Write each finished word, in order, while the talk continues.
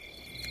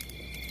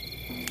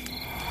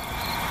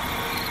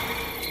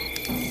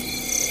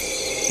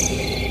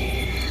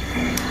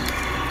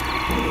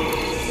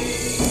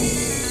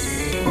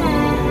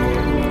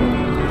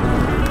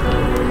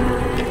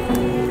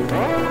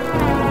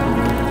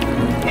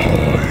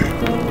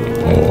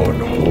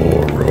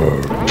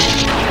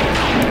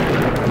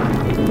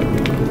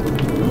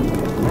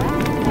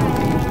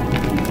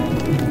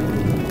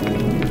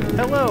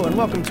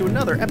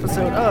another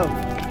episode of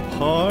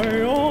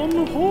High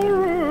on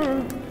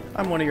Horror.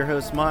 I'm one of your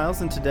hosts,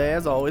 Miles, and today,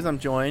 as always, I'm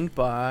joined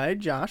by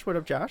Josh. What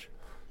up, Josh?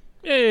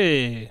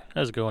 Hey,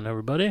 how's it going,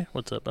 everybody?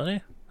 What's up,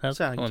 buddy? How's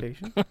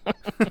Salutation.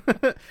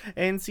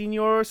 And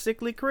Senor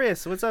Sickly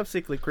Chris. What's up,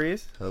 Sickly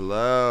Chris?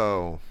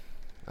 Hello.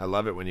 I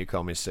love it when you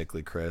call me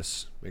Sickly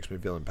Chris. Makes me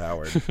feel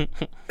empowered.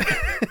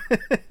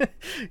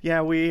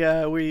 Yeah, we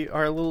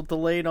are a little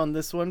delayed on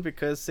this one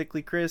because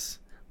Sickly Chris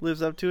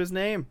lives up to his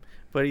name.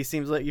 But he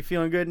seems like you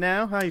feeling good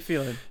now. How you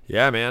feeling?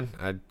 Yeah, man.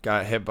 I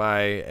got hit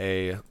by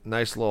a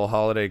nice little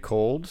holiday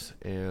cold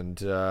and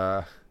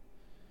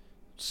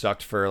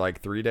sucked for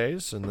like 3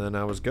 days, and then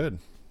I was good.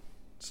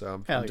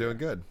 So I'm doing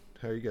good.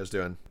 How are you guys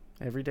doing?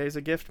 Every day's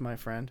a gift, my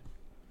friend.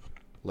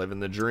 Living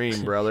the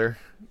dream, brother.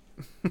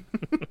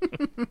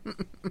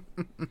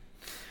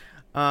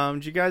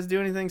 Did you guys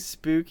do anything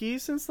spooky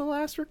since the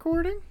last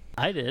recording?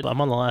 I did. I'm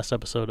on the last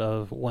episode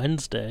of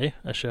Wednesday,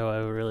 a show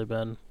I've really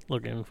been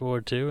looking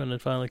forward to, and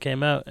it finally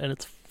came out, and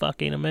it's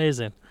fucking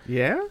amazing.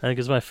 Yeah? I think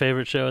it's my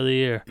favorite show of the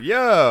year.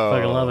 Yo!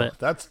 Fucking love it.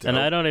 That's dope. And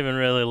I don't even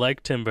really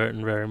like Tim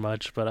Burton very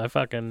much, but I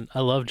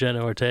love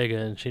Jenna Ortega,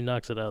 and she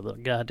knocks it out of the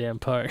goddamn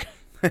park.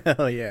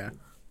 Hell yeah.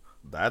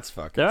 That's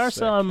fucking There are sick.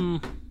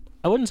 some,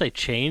 I wouldn't say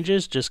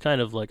changes, just kind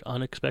of like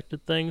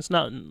unexpected things.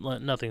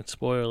 Nothing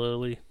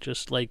spoilerly,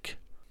 just like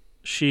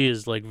she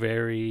is like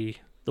very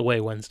the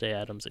way Wednesday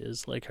Addams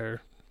is, like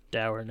her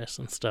dourness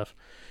and stuff.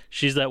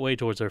 She's that way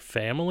towards her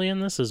family in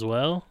this as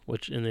well,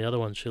 which in the other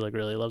one she like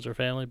really loves her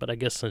family, but I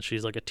guess since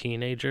she's like a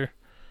teenager,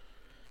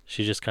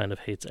 she just kind of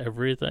hates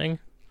everything.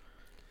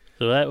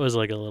 So that was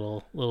like a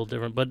little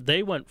different, but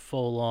they went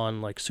full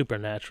on like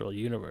supernatural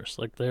universe.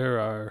 Like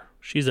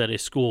she's at a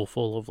school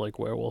full of like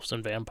werewolves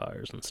and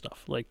vampires and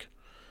stuff. Like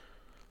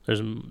they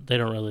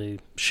don't really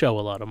show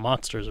a lot of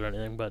monsters or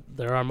anything, but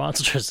there are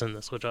monsters in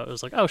this, which I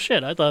was like, oh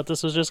shit, I thought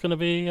this was just going to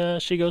be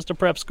she goes to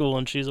prep school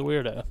and she's a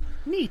weirdo.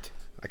 Neat.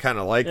 I kind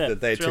of like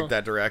that they it's real. took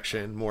that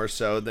direction more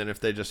so than if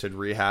they just had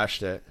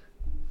rehashed it.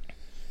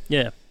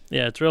 Yeah,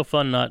 it's real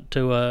fun not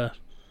to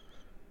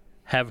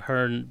have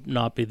her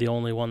not be the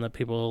only one that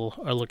people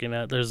are looking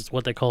at. There's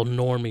what they call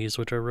normies,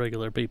 which are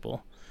regular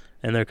people,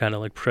 and they're kind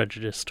of like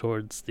prejudiced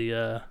towards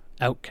the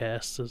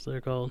outcasts, as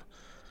they're called.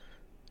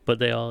 But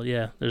they all,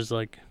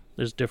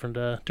 there's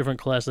different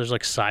classes. There's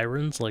like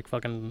sirens, like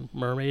fucking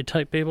mermaid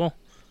type people.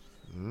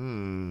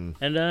 And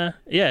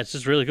it's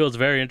just really cool. It's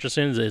very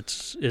interesting.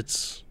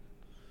 It's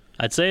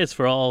I'd say it's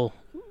for all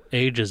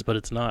ages, but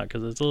it's not,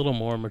 because it's a little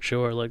more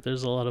mature. Like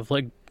there's a lot of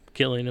like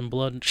killing and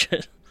blood and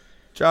shit.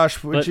 Josh,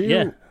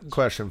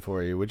 question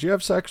for you. Would you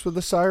have sex with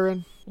a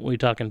siren? We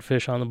talking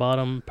fish on the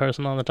bottom,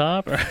 person on the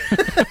top? Or?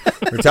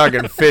 We're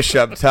talking fish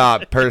up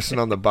top, person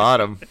on the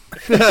bottom.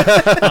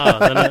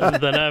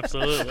 Then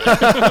absolutely.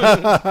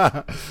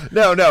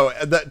 No.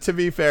 To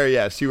be fair,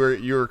 yes, you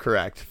were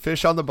correct.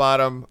 Fish on the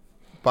bottom,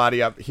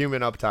 body up,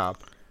 human up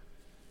top.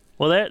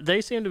 Well, they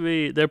seem to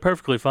be, they're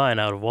perfectly fine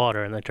out of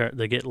water, and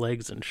they get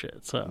legs and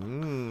shit. So,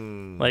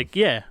 like,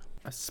 yeah.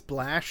 A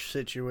splash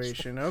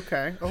situation.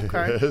 Okay.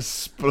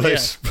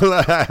 Splash.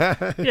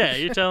 Yeah,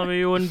 you're telling me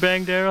you wouldn't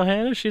bang Daryl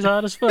Hannah? She's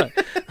hot as fuck.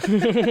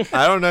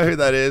 I don't know who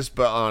that is,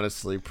 but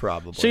honestly,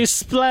 probably. She's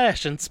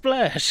Splash and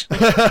Splash.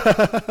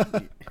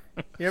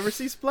 You ever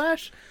see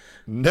Splash?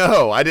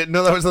 No, I didn't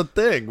know that was a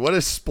thing. What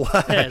is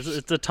Splash? Yeah,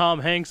 it's a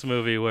Tom Hanks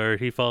movie where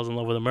he falls in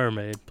love with a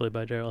mermaid, played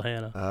by Daryl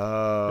Hannah.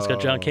 Oh. It's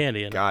got John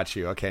Candy in it. Got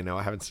you. Okay, no,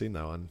 I haven't seen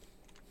that one.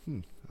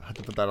 I have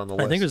to put that on the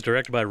list. I think it was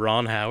directed by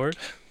Ron Howard.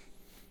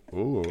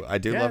 Ooh, I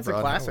do love it's a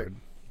Ron classic.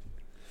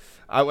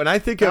 Howard. When I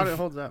think It of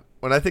holds up.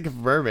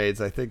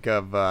 mermaids, I think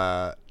of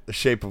The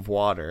Shape of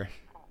Water.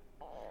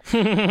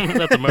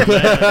 That's a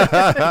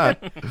mermaid.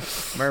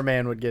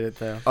 Merman would get it,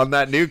 though. On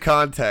that new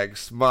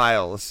context,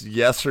 Miles,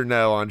 yes or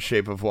no on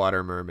Shape of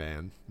Water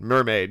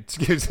mermaid,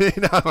 excuse me,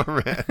 not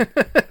merman.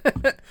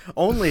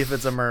 Only if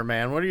it's a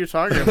merman. What are you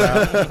talking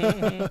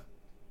about?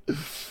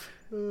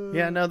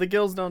 Yeah, no, the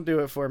gills don't do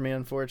it for me,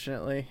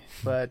 unfortunately.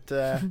 But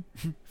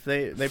if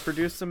they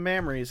produce some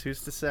memories,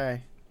 who's to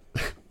say?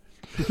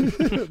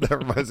 That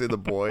reminds me of The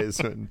Boys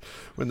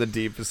when the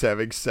Deep is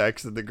having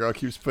sex and the girl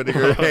keeps putting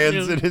her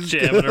hands in his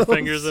jamming gills. her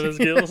fingers in his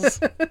gills.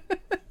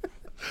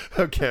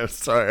 Okay, I'm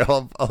sorry.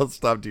 I'll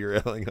stop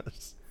derailing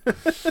us.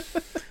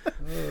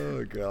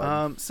 Oh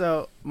god.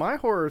 So my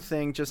horror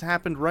thing just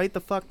happened right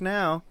the fuck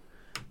now.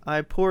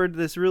 I poured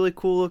this really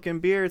cool looking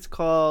beer. It's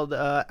called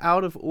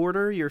Out of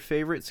Order, Your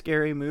Favorite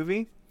Scary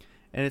Movie.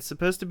 And it's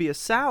supposed to be a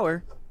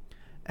sour.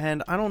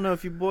 And I don't know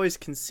if you boys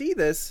can see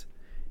this.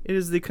 It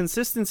is the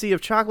consistency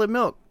of chocolate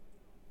milk.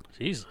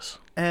 Jesus.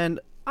 And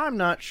I'm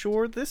not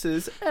sure this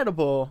is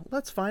edible.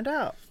 Let's find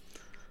out.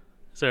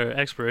 Is there an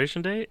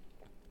expiration date?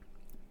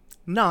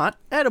 Not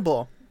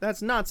edible.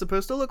 That's not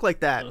supposed to look like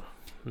that.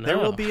 No. There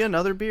will be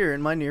another beer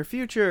in my near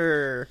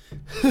future.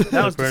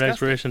 That was for an disgusting.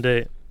 expiration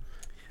date.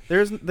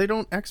 They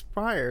don't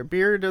expire.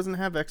 Beer doesn't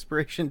have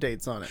expiration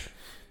dates on it.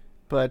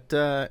 But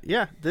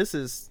yeah, this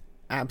is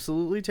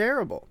absolutely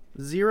terrible.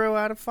 0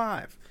 out of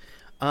 5.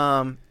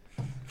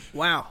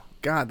 Wow.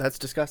 God, that's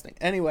disgusting.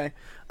 Anyway,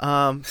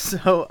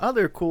 so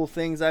other cool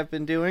things I've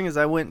been doing is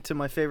I went to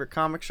my favorite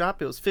comic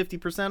shop. It was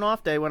 50%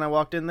 off day when I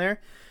walked in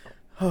there.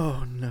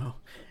 Oh, no.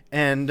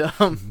 And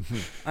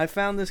I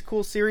found this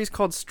cool series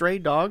called Stray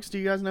Dogs. Do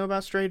you guys know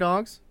about Stray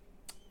Dogs?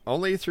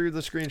 Only through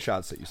the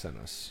screenshots that you sent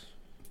us.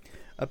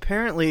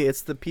 Apparently,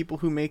 it's the people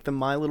who make the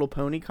My Little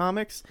Pony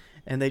comics,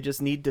 and they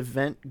just need to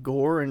vent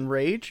gore and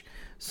rage.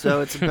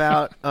 So it's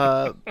about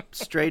a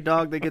stray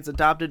dog that gets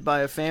adopted by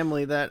a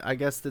family that I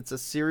guess that's a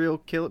serial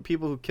killer,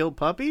 people who kill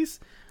puppies?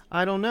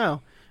 I don't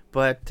know.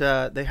 But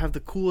they have the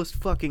coolest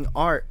fucking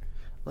art.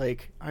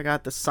 Like, I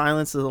got the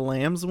Silence of the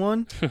Lambs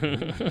one,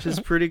 which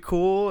is pretty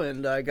cool,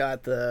 and I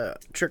got the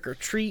Trick or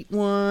Treat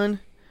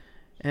one.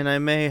 And I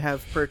may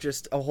have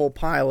purchased a whole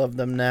pile of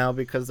them now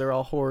because they're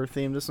all horror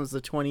themed. This one's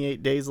the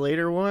 28 Days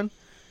Later one.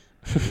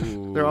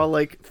 They're all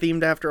like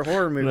themed after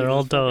horror movies. They're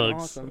all It's fucking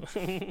dogs.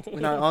 awesome.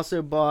 And I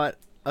also bought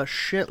a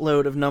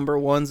shitload of number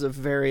ones of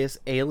various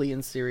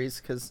Alien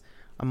series because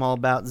I'm all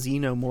about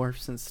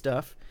xenomorphs and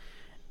stuff.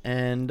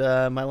 And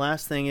my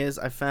last thing is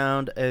I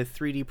found a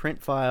 3D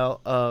print file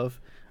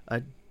of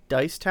a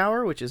dice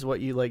tower, which is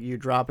what you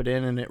drop it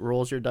in and it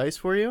rolls your dice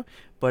for you.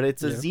 But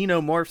it's a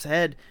xenomorph's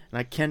head, and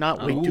I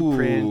cannot wait to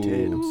print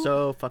it. I'm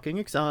so fucking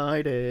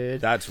excited.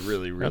 That's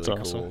really, really That's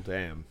cool. awesome.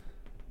 Damn.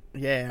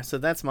 Yeah, so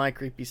that's my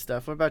creepy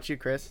stuff. What about you,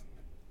 Chris?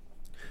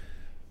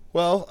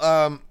 Well,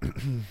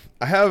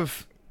 I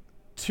have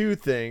two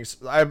things.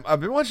 I've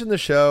been watching the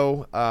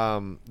show.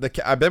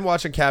 I've been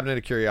watching Cabinet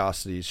of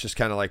Curiosities, just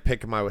kind of like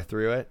picking my way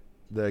through it.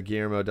 The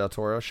Guillermo del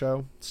Toro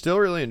show. Still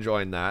really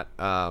enjoying that.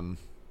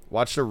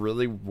 Watched a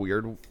really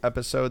weird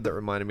episode that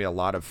reminded me a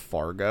lot of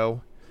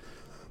Fargo.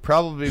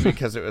 Probably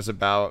because it was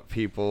about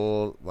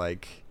people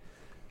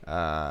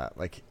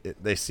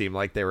they seemed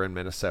like they were in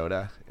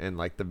Minnesota, and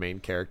like the main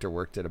character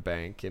worked at a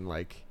bank, and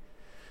like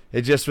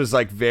it just was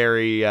like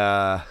very.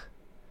 How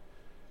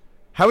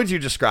would you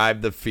describe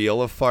the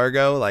feel of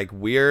Fargo? Like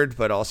weird,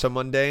 but also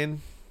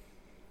mundane.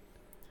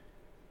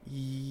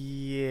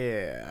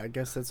 Yeah, I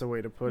guess that's a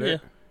way to put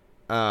it.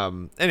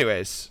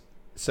 Anyways,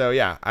 so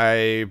yeah,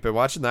 I've been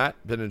watching that,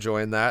 been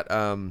enjoying that.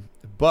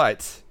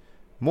 But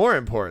more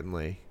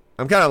importantly,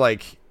 I'm kind of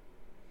like.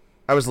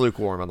 I was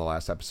lukewarm on the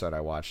last episode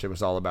I watched. It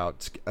was all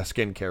about a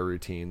skincare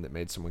routine that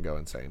made someone go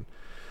insane.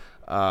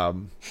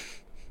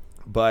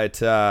 But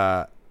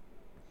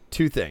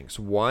two things.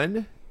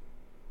 One,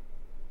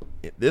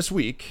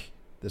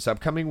 this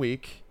upcoming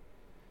week,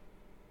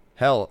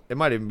 hell, it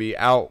might even be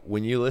out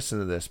when you listen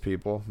to this,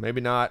 people.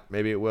 Maybe not.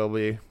 Maybe it will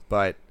be.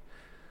 Or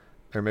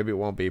maybe it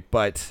won't be.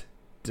 But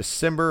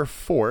December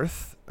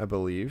 4th, I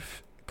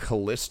believe,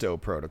 Callisto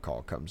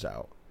Protocol comes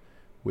out,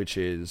 which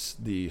is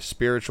the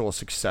spiritual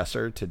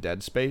successor to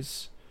Dead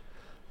Space.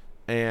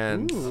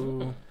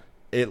 And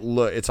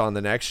it's on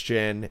the next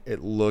gen.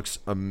 It looks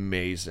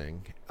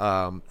amazing.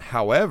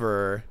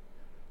 However,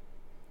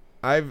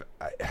 I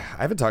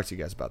haven't talked to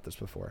you guys about this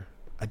before.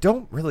 I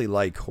don't really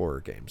like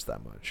horror games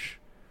that much.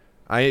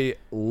 I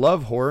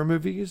love horror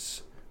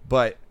movies,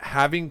 but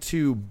having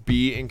to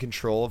be in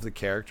control of the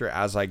character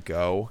as I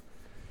go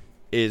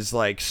is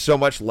like so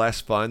much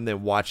less fun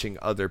than watching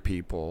other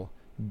people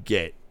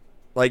get.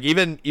 Like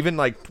even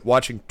like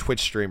watching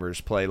Twitch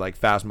streamers play like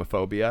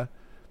Phasmophobia,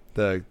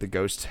 the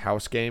Ghost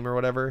House game or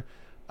whatever.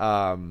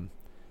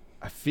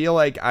 I feel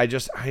like I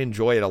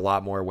enjoy it a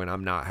lot more when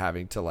I'm not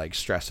having to like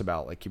stress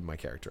about like keeping my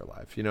character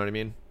alive. You know what I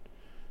mean?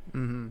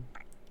 Mm-hmm.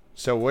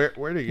 So where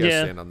do you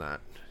guys stand on that?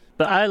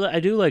 But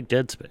I do like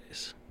Dead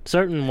Space.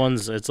 Certain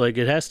ones, it's like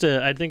it has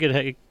to. I think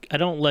I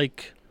don't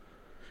like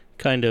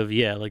kind of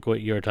like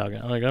what you're talking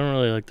about. Like I don't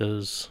really like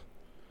those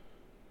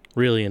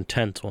really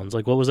intense ones.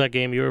 Like what was that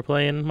game you were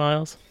playing,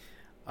 Miles?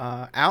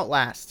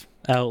 Outlast.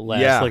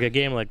 Yeah. Like a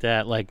game like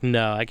that. Like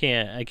no, I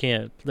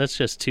can't. That's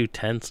just too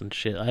tense and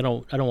shit. I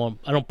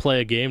don't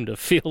play a game to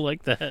feel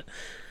like that.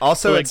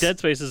 Also, so, like Dead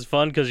Space is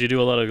fun because you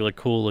do a lot of like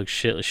cool like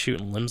shit, like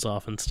shooting limbs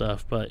off and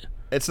stuff. But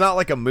it's not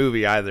like a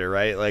movie either,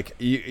 right? Like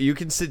you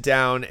can sit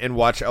down and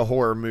watch a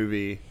horror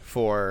movie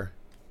for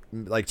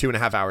like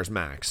 2.5 hours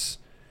max,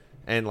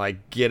 and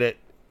like get it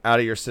out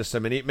of your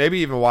system, and maybe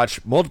even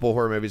watch multiple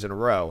horror movies in a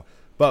row.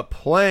 But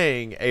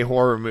playing a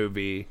horror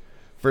movie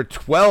for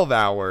 12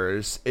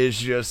 hours is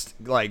just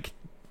like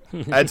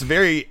it's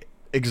very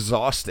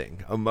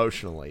exhausting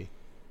emotionally.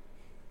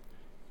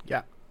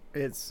 Yeah,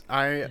 as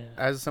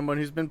someone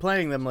who's been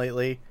playing them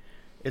lately,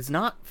 it's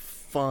not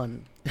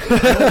fun.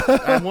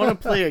 I want to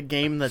play a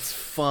game that's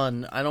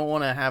fun. I don't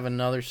want to have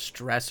another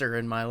stressor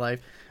in my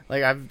life.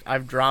 Like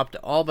I've dropped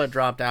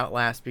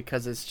Outlast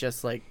because it's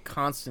just like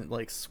constant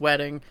like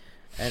sweating,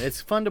 and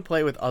it's fun to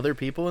play with other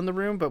people in the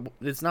room, but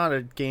it's not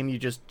a game you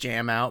just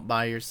jam out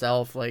by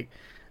yourself. Like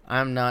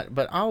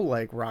but I'll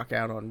like rock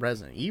out on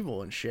Resident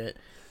Evil and shit,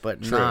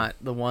 but True. Not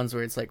the ones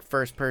where it's like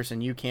first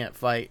person, you can't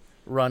fight,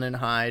 run and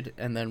hide,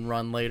 and then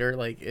run later.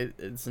 Like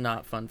it's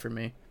not fun for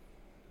me.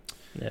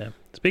 yeah.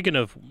 Speaking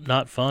of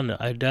not fun,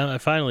 I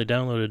finally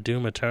downloaded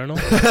Doom Eternal,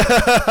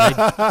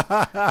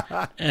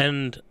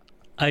 and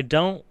I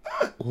don't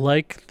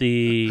like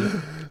the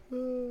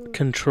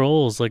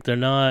controls. Like they're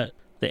not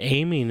the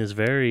aiming is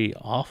very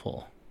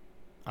awful.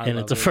 And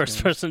love it's a those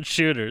first-person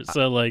shooter,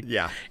 so like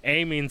Yeah.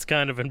 aiming's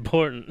kind of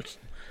important.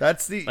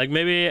 That's the Like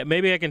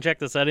maybe I can check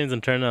the settings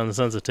and turn down the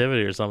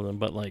sensitivity or something,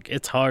 but like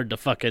it's hard to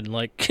fucking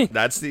like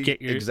that's the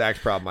get your-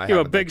 exact problem I have. you're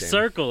a with that big game.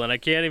 circle and I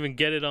can't even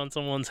get it on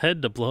someone's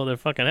head to blow their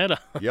fucking head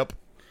off. Yep.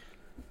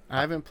 I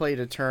haven't played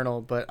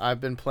Eternal, but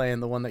I've been playing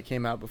the one that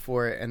came out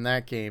before it, and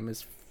that game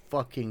is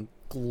fucking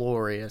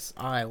glorious.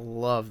 I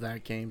love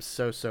that game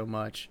so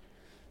much.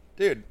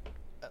 Dude,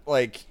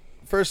 like,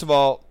 first of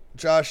all,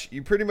 Josh,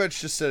 you pretty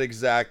much just said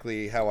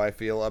exactly how I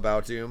feel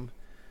about Doom.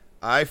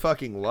 I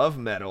fucking love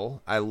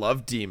metal. I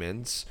love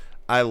demons.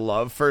 I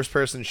love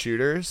first-person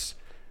shooters.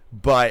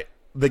 But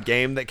the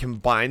game that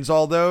combines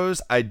all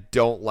those, I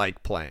don't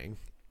like playing.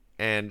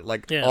 And,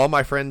 like, all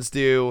my friends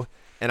do.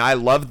 And I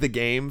love the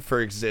game for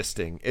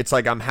existing. It's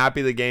like I'm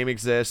happy the game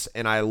exists,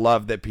 and I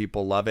love that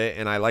people love it,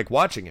 and I like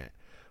watching it.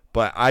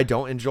 But I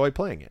don't enjoy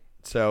playing it.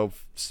 So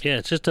Yeah,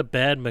 it's just a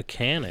bad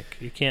mechanic.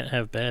 You can't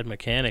have bad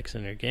mechanics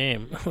in your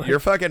game. you're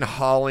fucking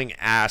hauling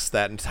ass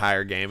that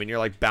entire game, and you're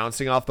like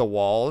bouncing off the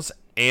walls,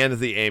 and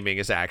the aiming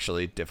is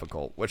actually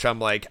difficult. Which I'm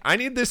like, I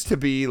need this to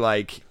be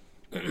like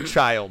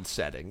child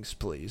settings,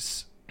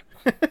 please.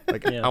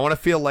 Like Yeah. I want to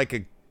feel like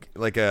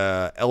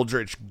a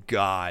eldritch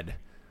god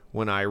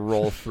when I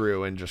roll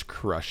through and just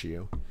crush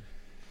you.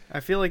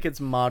 I feel like it's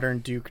modern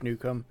Duke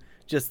Nukem.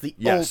 Just the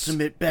Yes.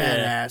 ultimate Yeah,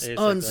 badass,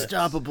 basically.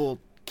 unstoppable,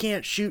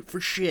 can't shoot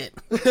for shit.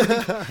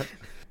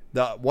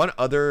 The one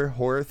other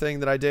horror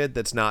thing that I did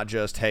that's not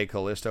just, hey,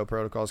 Callisto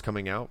Protocol's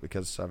coming out,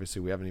 because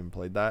obviously we haven't even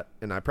played that,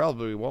 and I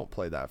probably won't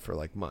play that for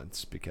like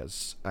months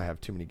because I have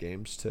too many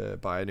games to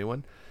buy a new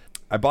one.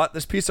 I bought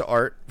this piece of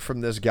art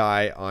from this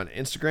guy on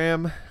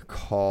Instagram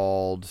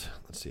called,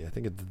 let's see, I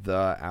think it's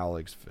The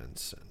Alex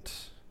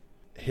Vincent.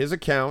 His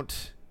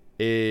account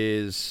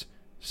is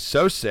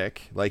so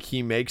sick. Like,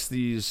 he makes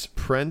these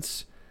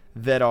prints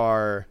that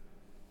are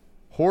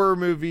horror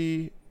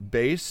movie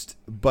based,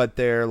 but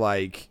they're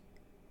like,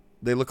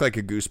 they look like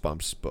a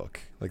Goosebumps book,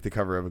 like the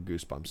cover of a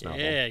Goosebumps novel.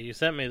 Yeah, you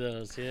sent me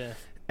those, yeah.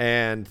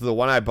 And the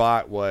one I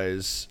bought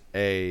was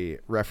a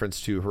reference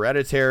to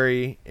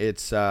Hereditary.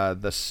 It's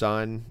the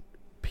son,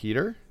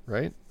 Peter,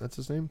 right? That's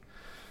his name?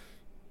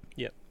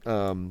 Yep.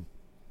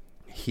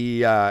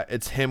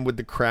 It's him with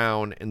the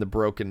crown and the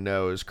broken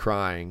nose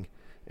crying,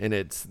 and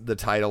it's the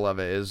title of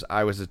it is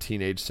I Was a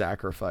Teenage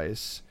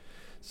Sacrifice.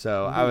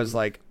 So I was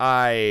like,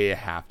 I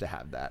have to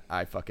have that.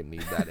 I fucking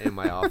need that in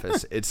my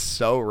office. It's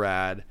so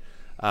rad.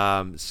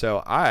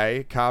 So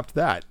I copped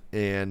that,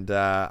 and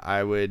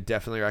I would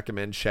definitely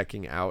recommend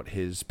checking out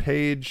his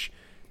page.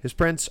 His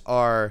prints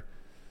are,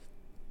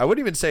 I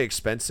wouldn't even say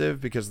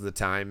expensive because of the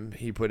time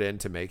he put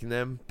into making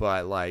them,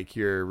 but like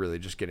you're really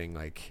just getting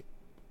like,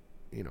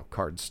 you know,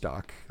 card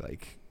stock,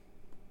 like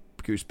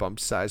Goosebumps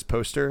size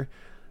poster.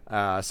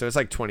 So it's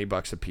like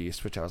 $20 a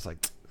piece, which I was like,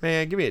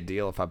 man, give me a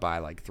deal if I buy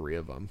like 3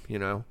 of them, you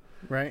know?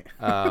 Right?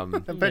 I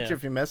bet Yeah. you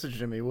if you messaged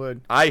him, he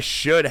would. I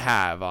should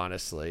have,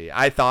 honestly.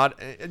 I thought,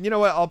 you know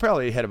what? I'll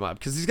probably hit him up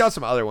because he's got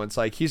some other ones.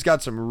 Like, he's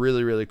got some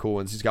really, really cool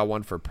ones. He's got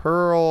one for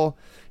Pearl.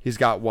 He's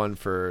got one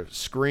for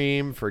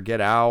Scream, for Get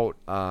Out.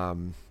 The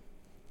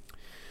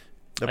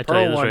I Pearl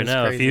tell you this one right is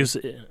now,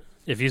 crazy.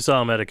 if you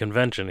saw him at a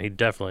convention, he'd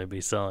definitely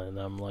be selling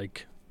them,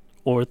 like,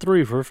 or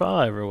 3 for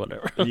 $5 or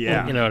whatever.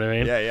 Yeah. You know what I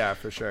mean? Yeah,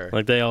 for sure.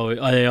 Like they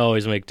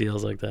always make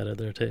deals like that at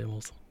their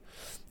tables.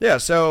 Yeah,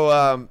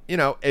 so, you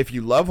know, if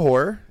you love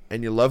horror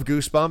and you love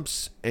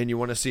Goosebumps and you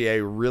want to see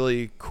a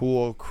really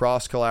cool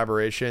cross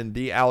collaboration,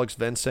 the Alex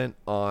Vincent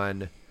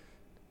on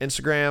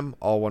Instagram,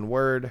 all one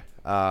word,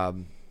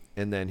 and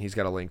then he's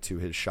got a link to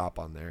his shop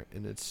on there,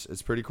 and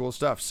it's pretty cool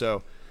stuff.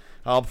 So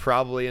I'll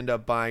probably end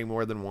up buying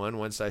more than one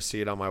once I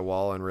see it on my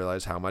wall and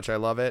realize how much I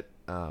love it.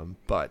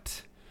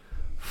 But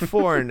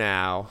for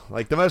now,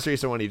 like the most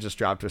recent one he just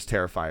dropped was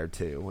Terrifier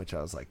 2, which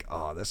I was like,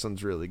 oh, this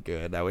one's really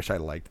good. I wish I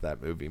liked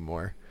that movie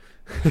more.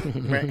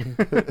 Right?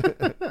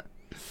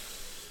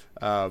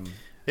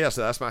 Yeah,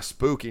 so that's my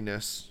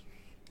spookiness.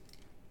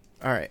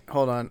 All right,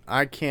 hold on.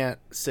 I can't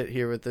sit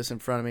here with this in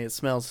front of me. It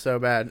smells so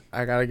bad.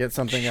 I gotta get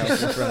something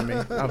else in front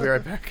of me. I'll be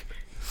right back.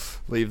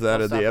 Leave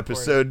that I'll at the stop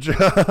episode,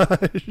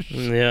 Josh.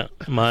 Yeah,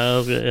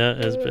 Miles,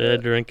 his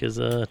bad drink is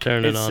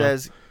turning It on.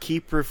 says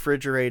keep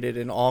refrigerated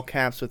in all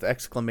caps with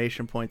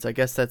exclamation points. I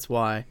guess that's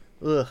why.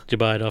 Ugh. Did you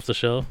buy it off the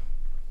shelf?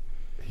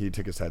 He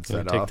took his I'll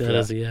headset take off. that yeah.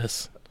 as a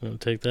yes. I'll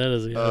take that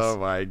as a yes. Oh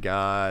my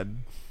god.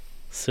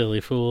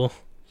 Silly fool.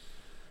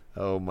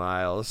 Oh,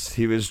 Miles.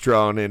 He was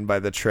drawn in by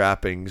the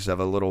trappings of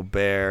a little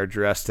bear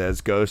dressed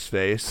as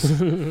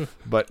Ghostface.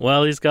 But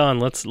While he's gone,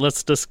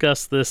 let's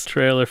discuss this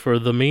trailer for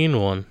The Mean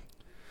One.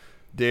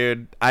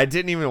 dude, I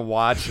didn't even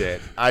watch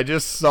it. I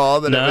just saw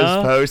that it No?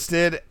 was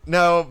posted.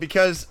 No,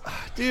 because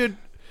dude,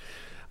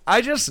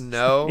 I just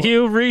know.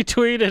 You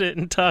retweeted it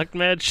and talked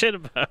mad shit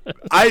about it.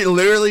 I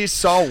literally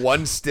saw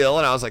one still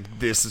and I was like,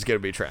 this is going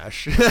to be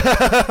trash.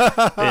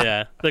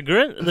 Yeah.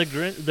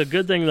 The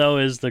good thing though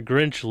is the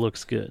Grinch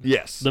looks good.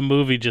 Yes. The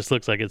movie just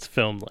looks like it's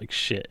filmed like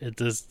shit.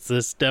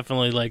 This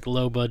definitely like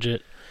low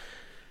budget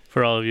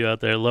for all of you out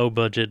there, low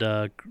budget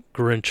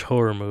Grinch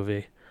horror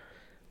movie.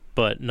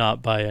 but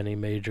not by any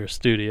major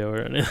studio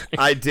or anything.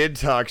 I did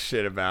talk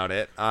shit about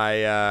it.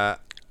 I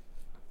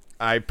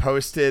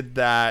posted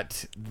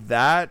that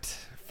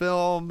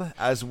film,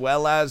 as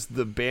well as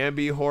the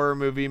Bambi horror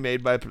movie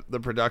made by the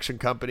production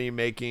company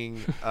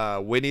making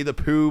Winnie the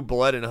Pooh,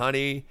 Blood and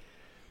Honey,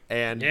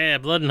 and Yeah,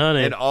 Blood and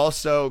Honey. and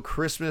also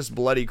Christmas,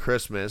 Bloody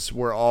Christmas,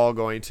 were all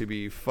going to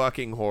be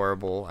fucking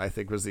horrible. I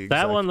think was the that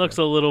exact one looks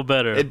quote. a little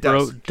better. It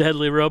does.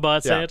 Deadly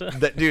Robot Yeah.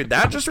 Santa. Dude,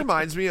 that just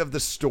reminds me of the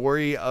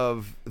story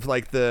of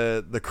like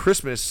the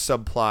Christmas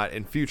subplot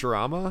in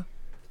Futurama.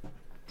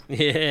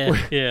 Yeah,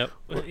 yeah.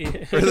 Where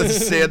the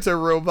Santa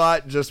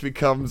robot just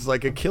becomes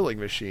like a killing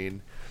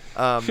machine.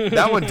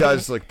 That one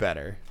does look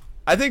better.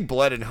 I think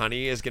Blood and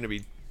Honey is going to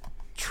be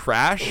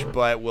trash,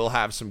 but we'll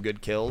have some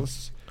good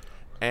kills.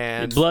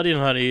 And Bloody and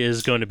Honey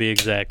is going to be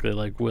exactly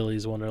like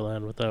Willy's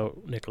Wonderland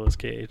without Nicolas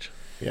Cage.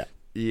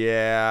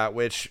 yeah,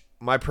 which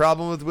my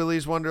problem with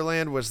Willy's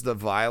Wonderland was the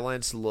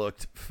violence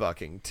looked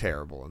fucking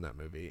terrible in that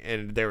movie.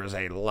 And there was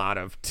a lot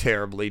of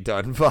terribly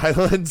done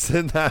violence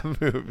in that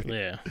movie.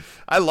 Yeah.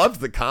 I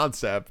loved the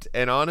concept,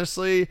 and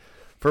honestly,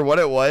 for what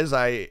it was,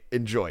 I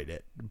enjoyed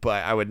it,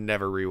 but I would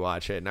never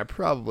rewatch it, and I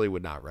probably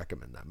would not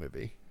recommend that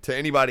movie to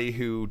anybody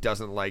who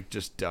doesn't like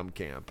just dumb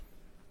camp.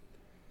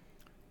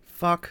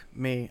 Fuck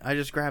me. I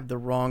just grabbed the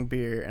wrong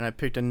beer and I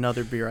picked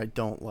another beer I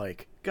don't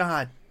like.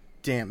 God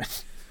damn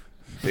it.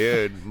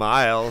 Dude,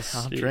 Miles,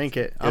 I'll Jeez. drink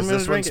it. I'm is gonna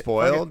this one drink it. Fuck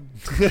spoiled?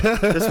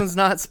 it. This one's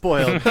not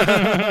spoiled.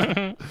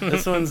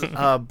 This one's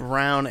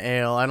brown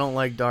ale. I don't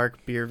like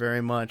dark beer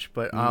very much,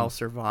 but I'll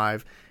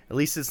survive. At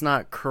least it's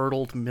not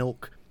curdled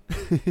milk.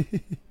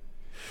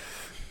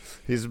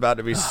 He's about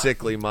to be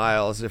sickly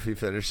Miles if he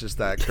finishes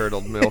that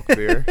curdled milk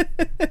beer.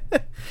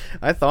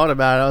 I thought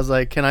about it. I was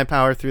like, can I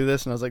power through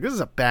this? And I was like, this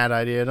is a bad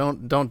idea.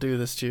 Don't do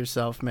this to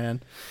yourself,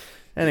 man.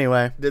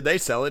 Anyway, Did they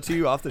sell it to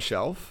you off the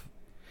shelf?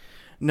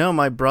 no,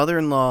 my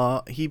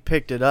brother-in-law, he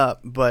picked it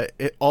up, but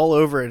all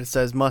over it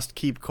says must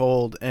keep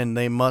cold, and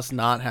they must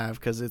not have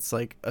because it's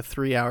like a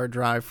 3-hour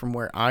drive from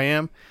where I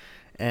am.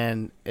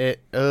 And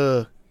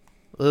what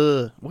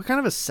kind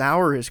of a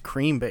sour is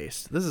cream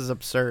based? This is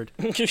absurd.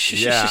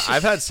 Yeah,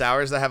 I've had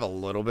sours that have a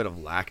little bit of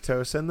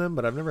lactose in them,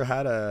 but I've never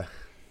had a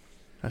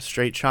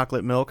Straight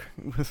chocolate milk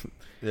with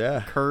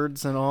yeah.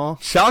 curds and all.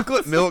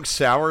 Chocolate milk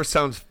sour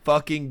sounds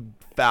fucking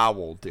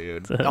foul,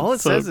 dude. All it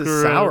So says is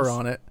gross. sour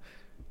on it.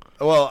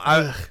 Well,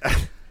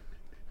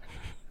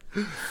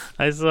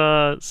 I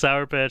saw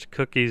Sour Patch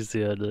Cookies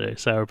the other day.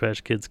 Sour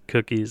Patch Kids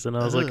cookies, and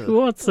I was like, Ugh. "Who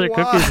wants their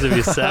Why? cookies to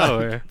be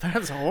sour?"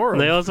 That's horrible.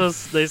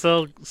 They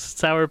sell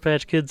Sour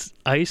Patch Kids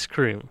ice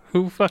cream.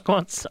 Who fuck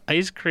wants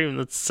ice cream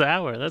that's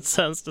sour? That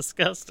sounds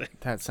disgusting.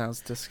 That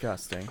sounds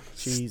disgusting.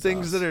 Jesus.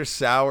 things that are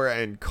sour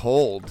and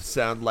cold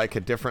sound like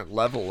a different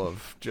level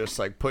of just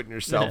like putting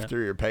yourself Yeah.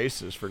 through your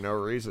paces for no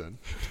reason.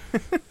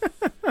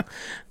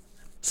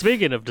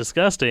 Speaking of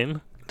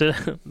disgusting,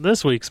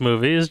 this week's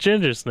movie is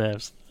Ginger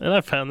Snaps, and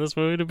I found this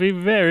movie to be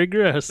very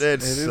gross.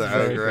 It's It is so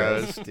very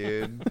gross,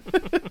 dude.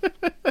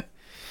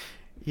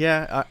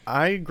 Yeah,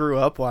 I grew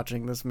up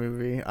watching this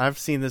movie. I've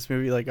seen this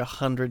movie like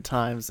 100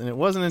 times, and it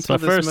wasn't It's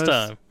until my this first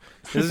time.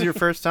 This is your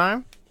first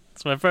time?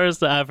 It's my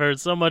first. I've heard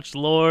so much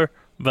lore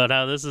about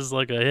how this is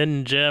like a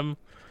hidden gem.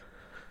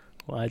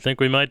 Well, I think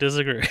we might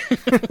disagree.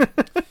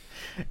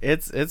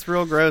 It's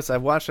real gross.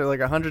 I've watched it like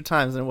 100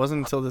 times, and it wasn't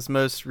until this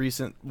most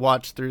recent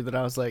watch through that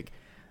I was like,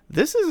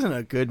 this isn't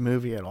a good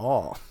movie at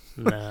all.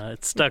 Nah,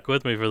 it stuck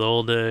with me for the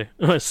whole day.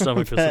 My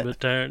stomach was a bit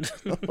turned.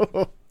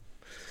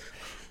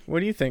 What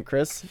do you think,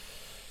 Chris?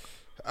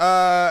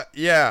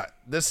 Yeah,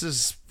 this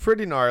is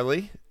pretty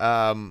gnarly.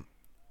 A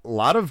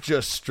lot of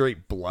just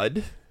straight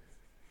blood.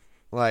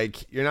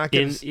 Like you're not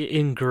getting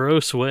in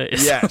gross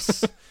ways.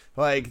 yes,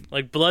 like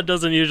Like blood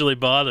doesn't usually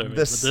bother me.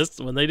 This- But this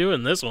when they do it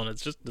in this one,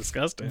 it's just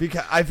disgusting.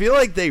 because I feel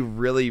like they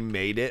really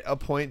made it a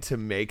point to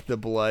make the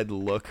blood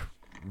look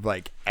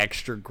like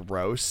extra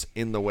gross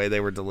in the way they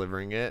were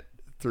delivering it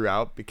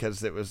throughout,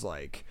 because it was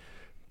like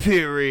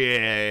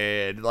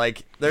period.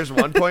 Like there's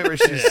one point where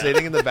she's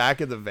sitting in the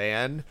back of the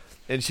van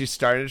and she's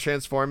starting to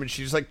transform, and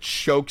she just like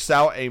chokes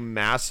out a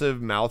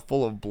massive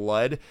mouthful of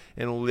blood,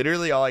 and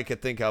literally all I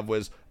could think of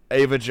was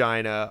a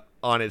vagina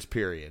on its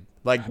period.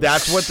 Like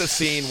that's what the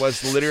scene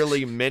was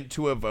literally meant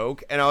to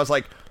evoke, and I was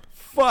like,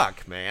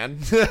 fuck, man.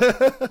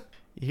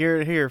 You hear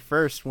it here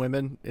first,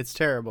 women. It's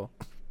terrible.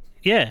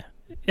 Yeah.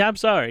 Yeah, I'm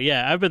sorry.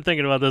 Yeah, I've been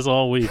thinking about this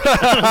all week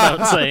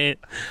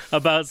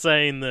about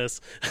saying this.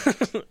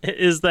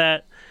 Is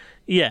that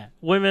yeah,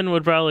 women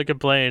would probably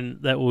complain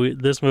that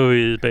this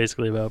movie is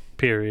basically about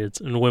periods,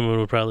 and women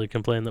would probably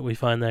complain that we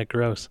find that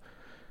gross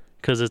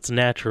because it's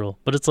natural.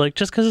 But it's like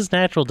just because it's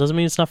natural doesn't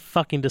mean it's not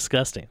fucking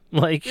disgusting.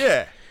 Like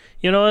Yeah.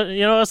 you know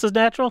what else is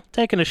natural?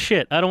 Taking a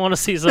shit. I don't want to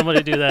see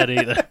somebody do that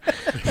either.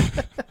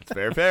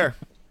 It's fair.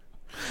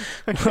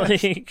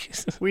 Like,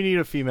 We need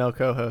a female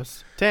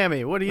co-host.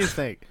 Tammy, what do you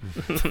think?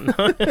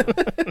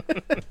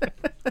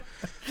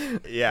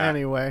 Yeah.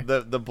 Anyway.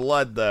 The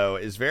blood though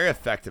is very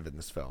effective in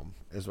this film,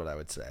 is what I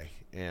would say.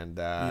 And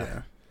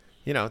Yeah.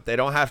 you know, they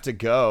don't have to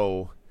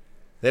go,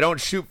 they don't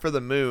shoot for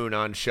the moon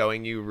on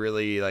showing you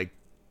really like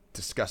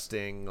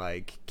disgusting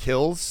like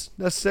kills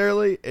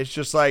necessarily. It's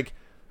just like,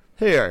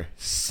 here,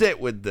 sit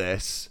with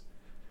this,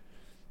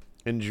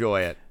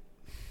 enjoy it.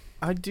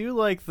 I do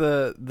like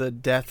the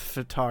death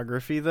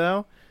photography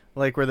though,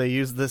 like where they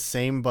use the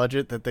same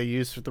budget that they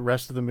use for the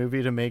rest of the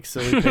movie to make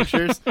silly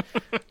pictures.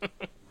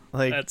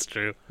 Like That's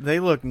true.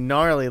 they look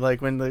gnarly.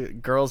 Like when the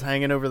girl's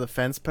hanging over the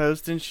fence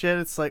post and shit,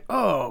 it's like,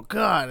 oh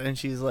god, and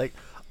she's like,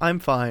 I'm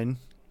fine.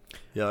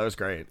 Yeah, that was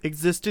great.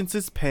 Existence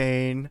is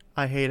pain.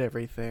 I hate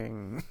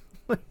everything.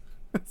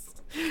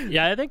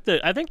 Yeah, I think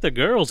the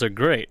girls are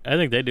great. I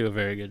think they do a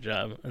very good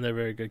job, and they're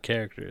very good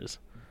characters.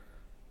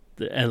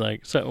 And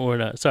like, so we're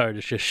not sorry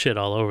to just shit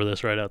all over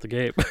this right out the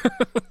gate.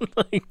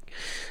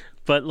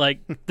 But like,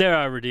 there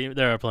are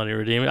plenty of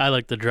redeeming. I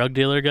like the drug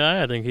dealer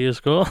guy. I think he is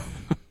cool.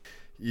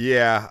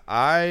 Yeah,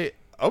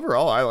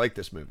 overall I like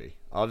this movie.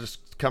 I'll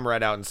just come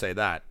right out and say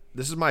that.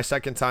 This is my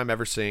second time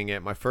ever seeing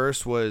it. My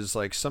first was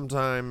like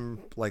sometime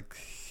like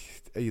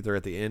either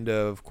at the end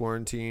of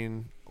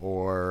quarantine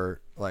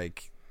or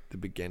like the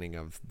beginning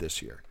of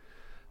this year.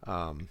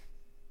 No,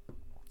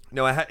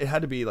 it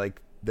had to be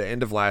like the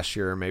end of last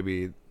year, or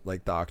maybe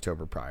like the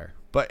October prior.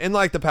 But in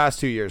like the past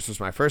 2 years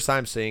was my first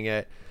time seeing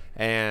it,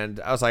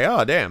 and I was like,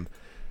 oh damn.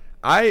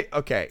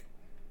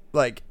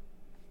 Like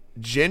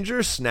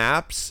Ginger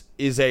Snaps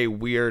is a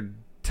weird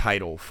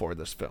title for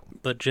this film.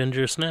 But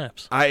Ginger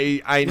snaps.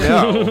 I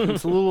know.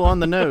 It's a little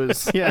on the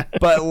nose. Yeah.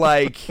 But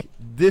like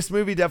this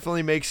movie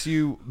definitely makes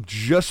you,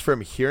 just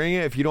from hearing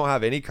it, if you don't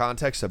have any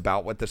context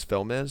about what this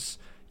film is,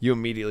 you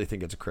immediately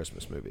think it's a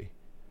Christmas movie.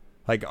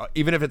 Like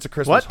even if it's a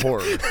Christmas What?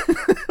 horror.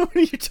 What are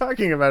you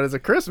talking about? It's a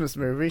Christmas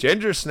movie.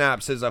 Ginger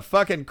Snaps is a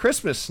fucking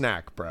Christmas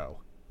snack, bro.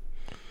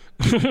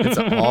 It's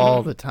an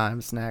all the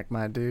time snack,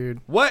 my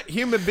dude. What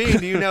human being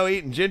do you know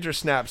eating Ginger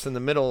Snaps in the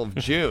middle of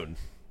June?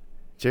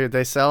 Dude,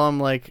 they sell them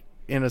like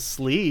in a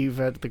sleeve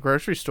at the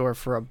grocery store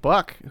for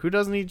 $1. Who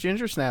doesn't eat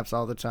ginger snaps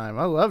all the time?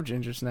 I love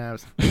ginger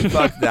snaps.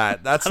 Fuck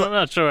that. I'm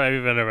not sure I've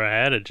even ever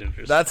had a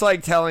ginger snap. That's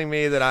like telling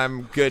me that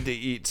I'm good to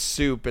eat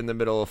soup in the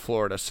middle of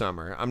Florida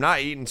summer. I'm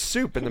not eating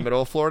soup in the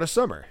middle of Florida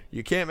summer.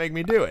 You can't make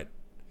me do it.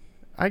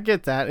 I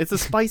get that. It's a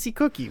spicy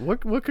cookie.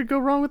 What could go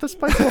wrong with a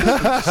spicy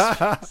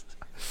cookie?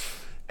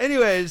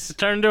 Anyways,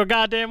 Turn into a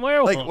goddamn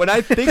werewolf. like when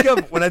I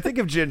think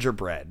of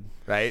gingerbread,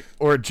 right,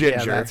 or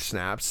ginger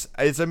snaps,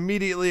 it's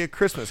immediately a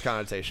Christmas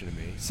connotation to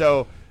me.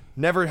 So,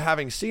 never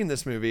having seen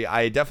this movie,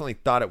 I definitely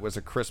thought it was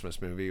a Christmas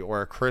movie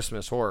or a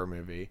Christmas horror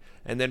movie,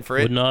 and then for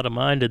Would not have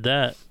minded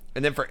that.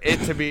 And then for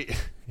it to be,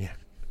 yeah,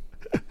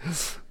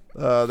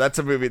 that's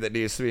a movie that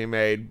needs to be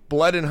made.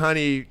 Blood and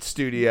Honey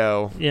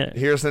Studio. Yeah.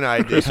 Here's an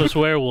idea. Christmas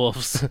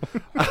werewolves.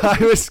 I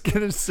was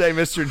gonna say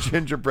Mr.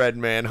 Gingerbread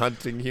Man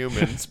hunting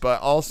humans, but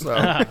also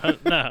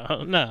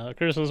no.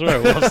 Christmas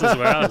werewolves is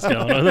where I was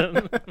going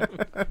with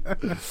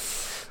it.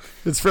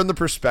 it's from the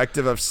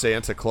perspective of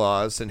Santa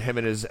Claus and him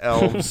and his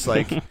elves,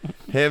 like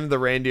him, the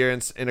reindeer,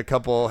 and a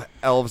couple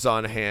elves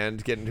on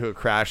hand get into a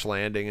crash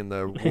landing in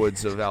the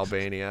woods of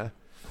Albania.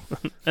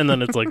 And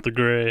then it's like the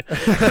gray.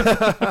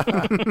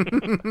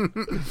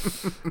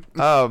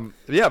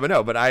 Yeah,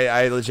 but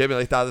I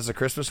legitimately thought this was a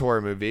Christmas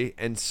horror movie,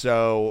 and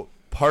so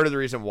part of the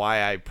reason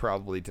why I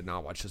probably did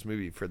not watch this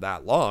movie for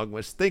that long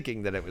was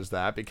thinking that it was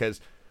that, because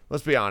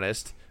let's be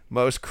honest,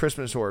 most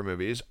Christmas horror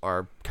movies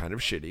are kind of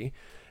shitty,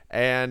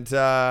 and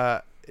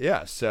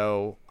yeah,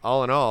 so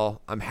all in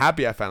all, I'm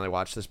happy I finally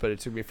watched this, but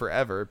it took me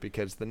forever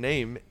because the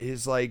name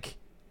is like,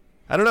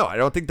 I don't know, I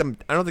don't think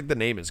the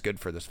name is good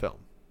for this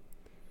film.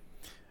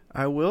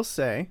 I will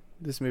say,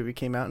 this movie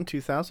came out in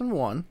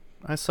 2001.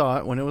 I saw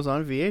it when it was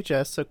on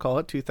VHS, so call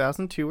it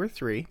 2002 or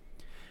 3.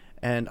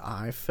 And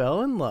I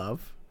fell in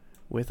love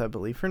with, I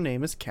believe her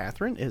name is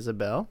Katharine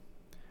Isabelle.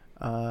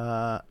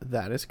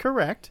 That is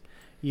correct.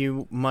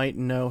 You might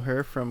know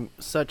her from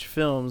such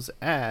films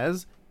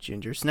as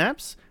Ginger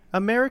Snaps,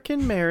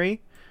 American Mary,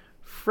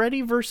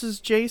 Freddy vs.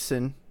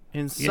 Jason,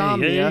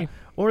 Insomnia,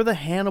 or the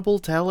Hannibal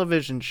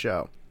television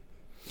show.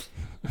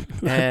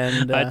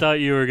 And I thought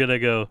you were gonna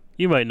go,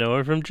 you might know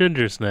her from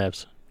Ginger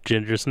Snaps.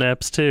 Ginger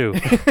Snaps 2.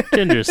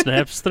 Ginger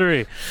Snaps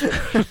 3.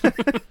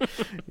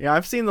 Yeah,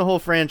 I've seen the whole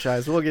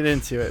franchise. We'll get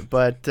into it.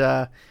 But,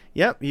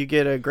 yep, you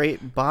get a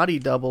great body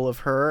double of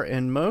her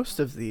in most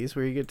of these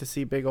where you get to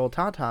see big old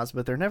tatas,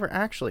 but they're never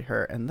actually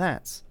her, and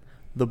that's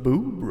the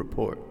Boob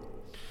Report.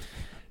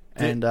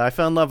 And I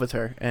fell in love with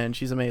her, and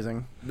she's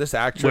amazing. This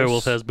actress,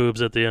 Werewolf has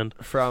boobs at the end.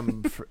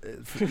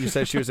 You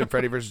said she was in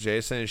Freddy vs.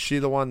 Jason. Is she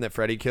the one that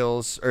Freddy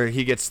kills, or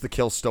he gets the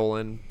kill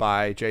stolen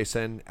by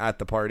Jason at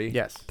the party?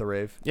 Yes. The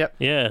rave. Yep.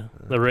 Yeah,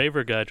 the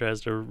raver guy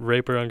tries to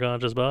rape her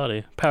unconscious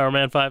body. Power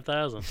Man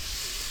 5000.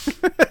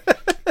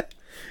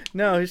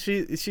 No, she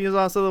is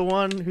also the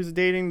one who's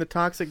dating the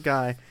toxic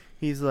guy.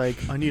 He's like,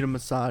 I need a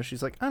massage.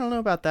 She's like, I don't know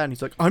about that. And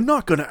he's like, I'm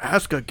not going to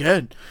ask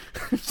again.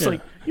 It's like,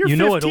 you're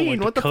 15. I don't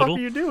like what the cuddle? fuck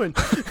are you doing?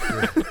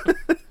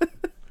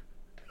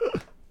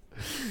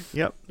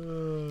 Yep.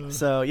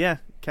 So, yeah,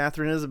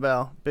 Katharine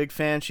Isabelle. Big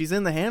fan. She's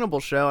in the Hannibal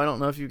show. I don't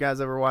know if you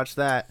guys ever watched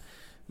that.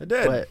 I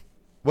did. But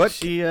What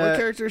she, what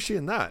character is she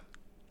in that?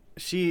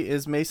 she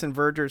is Mason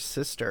Verger's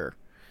sister.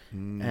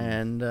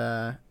 And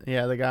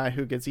yeah, the guy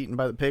who gets eaten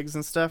by the pigs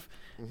and stuff,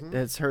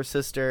 it's her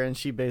sister, and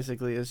she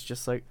basically is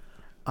just like,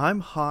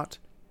 I'm hot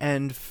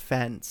and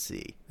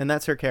fancy, and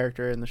that's her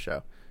character in the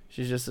show.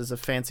 She just is a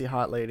fancy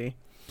hot lady,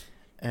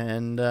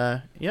 and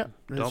yeah,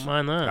 Don't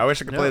mind that. I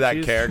wish I could No, play that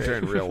she's- character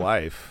in real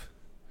life.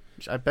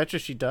 I bet you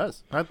she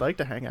does. I'd like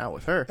to hang out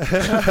with her.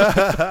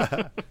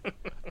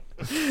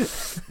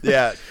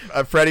 Yeah,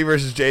 Freddy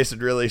versus Jason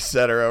really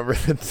set her over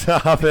the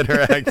top in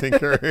her acting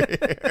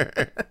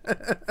career.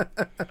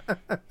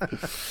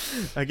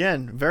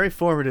 Again, very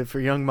formative for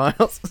young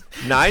Miles.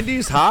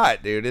 90s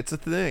hot, dude. It's a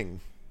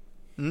thing.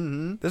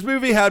 Mm-hmm. This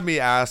movie had me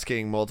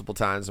asking multiple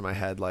times in my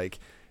head, like,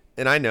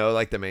 and I know,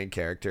 like, the main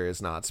character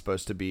is not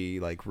supposed to be,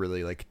 like,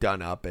 really, like,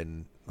 done up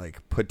and,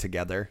 like, put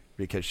together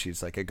because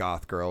she's, like, a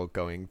goth girl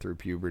going through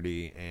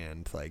puberty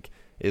and, like,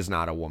 is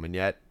not a woman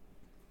yet.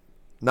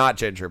 Not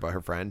Ginger, but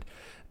her friend.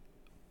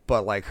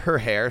 But, like, her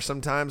hair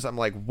sometimes, I'm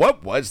like,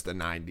 what was the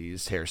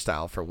 90s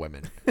hairstyle for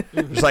women?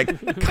 Just,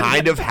 like,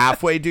 kind of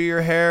halfway do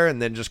your hair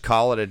and then just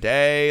call it a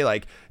day.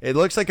 Like, it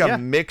looks like a Yeah.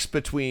 mix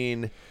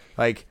between,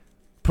 like,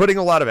 putting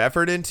a lot of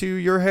effort into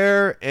your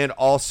hair and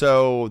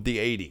also the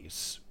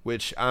 80s,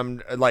 which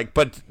I'm, like,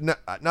 but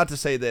not to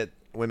say that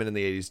women in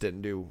the 80s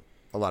didn't do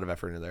a lot of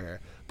effort into their hair.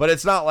 But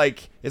it's not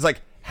like, it's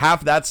like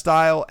half that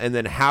style and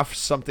then half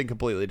something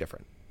completely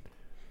different.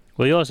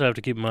 Well, you also have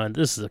to keep in mind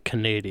this is a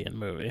Canadian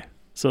movie,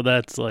 so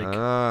that's like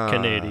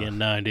Canadian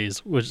 90s,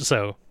 which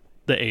so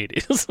the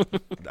 80s.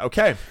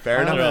 Okay, fair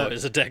I enough. don't They're know.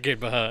 always a decade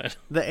behind.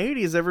 The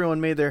 80s, everyone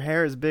made their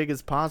hair as big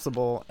as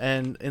possible,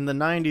 and in the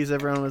 90s,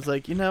 everyone was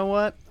like, you know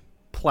what?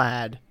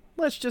 Plaid.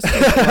 Let's just do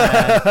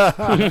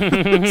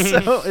plaid.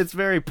 So it's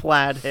very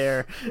plaid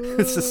hair.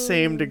 It's the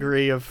same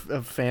degree of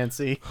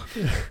fancy.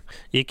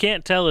 You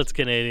can't tell it's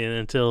Canadian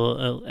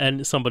until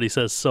and somebody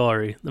says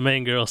sorry. The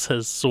main girl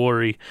says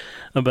sorry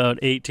about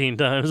 18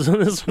 times in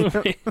this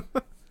movie.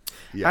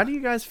 Yeah. How do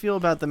you guys feel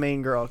about the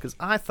main girl? Because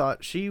I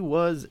thought she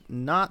was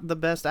not the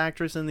best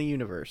actress in the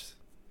universe.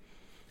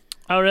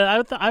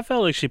 I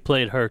felt like she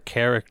played her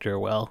character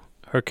well.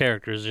 Her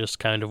character is just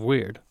kind of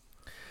weird.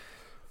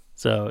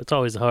 So it's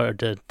always hard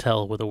to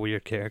tell with a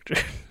weird character.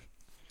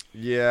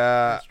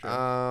 Yeah, That's true.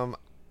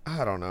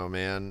 I don't know,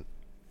 man.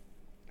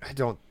 I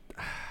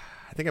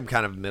think I'm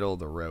kind of middle of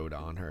the road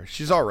on her.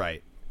 She's all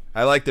right.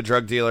 I like the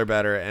drug dealer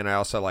better, and I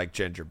also like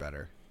Ginger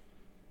better.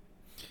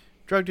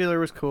 Drug dealer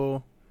was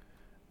cool.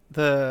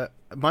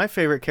 My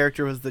favorite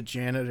character was the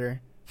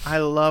janitor. I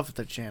loved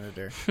the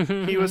janitor.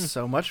 He was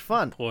so much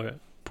fun.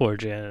 Poor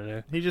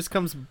janitor. He just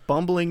comes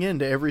bumbling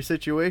into every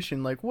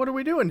situation like, what are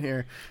we doing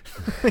here?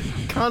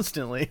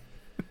 Constantly.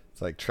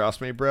 It's like,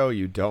 trust me, bro,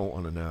 you don't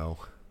want to know.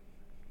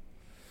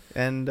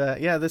 And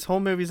yeah, this whole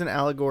movie's an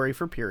allegory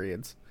for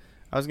periods.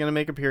 I was gonna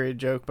make a period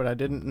joke, but I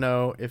didn't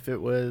know if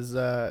it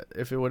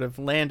would have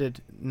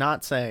landed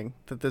not saying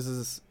that this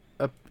is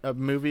a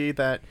movie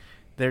that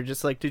they're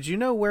just like, did you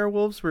know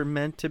werewolves were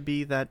meant to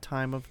be that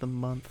time of the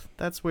month?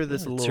 That's where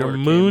this lore It's your came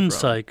moon from.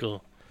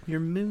 cycle. Your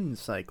moon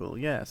cycle,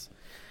 yes.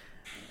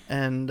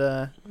 And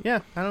yeah,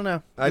 I don't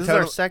know. I This is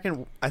our thought-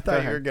 second. I Go thought you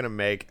ahead. were going to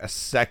make a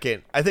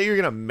second. I think you're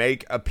going to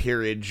make a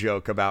period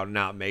joke about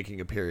not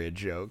making a period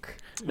joke.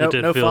 Nope, It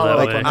did no feel follow-up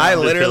that on way. that. I It did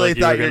feel literally like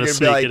you thought were you were gonna going to be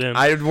sneak like, it in.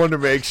 I wanted to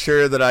make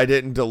sure that I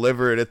didn't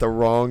deliver it at the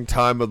wrong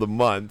time of the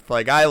month.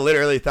 Like, I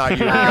literally thought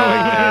you were going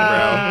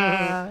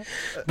there,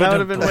 That would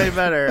have been way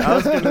better. I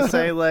was gonna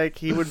say like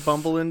he would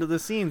bumble into the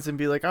scenes and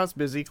be like, I was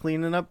busy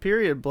cleaning up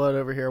period blood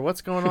over here.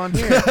 What's going on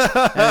here?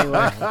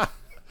 Anyway,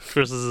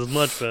 Chris's is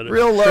much better.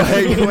 bro. Real low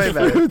hanging way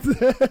better.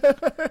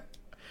 fruit.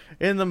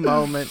 In the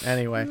moment,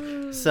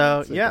 anyway. So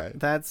It's yeah, okay.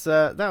 that's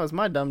that was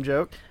my dumb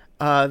joke.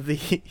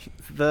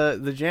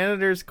 The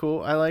janitor's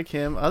cool. I like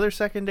him. Other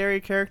secondary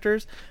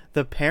characters,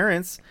 the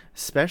parents,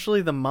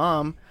 especially the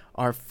mom,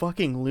 are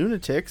fucking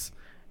lunatics.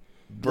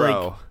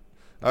 Bro. Like-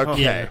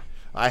 Okay. Yeah.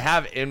 I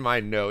have in my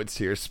notes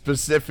here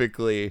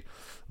specifically,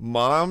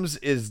 Moms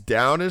is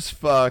down as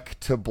fuck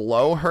to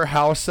blow her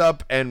house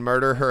up and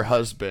murder her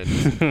husband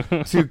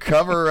to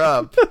cover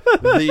up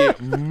the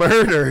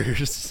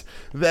murders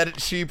that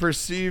she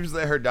perceives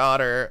that her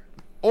daughter,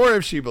 or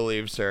if she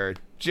believes her,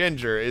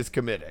 Ginger, is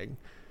committing.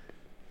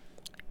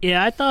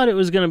 Yeah, I thought it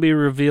was going to be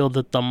revealed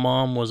that the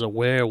mom was a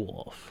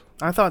werewolf.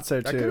 I thought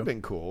so That could too. have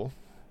been cool.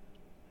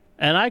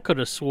 And I could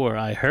have swore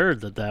I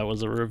heard that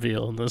was a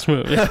reveal in this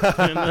movie.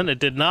 And then it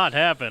did not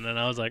happen. And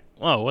I was like,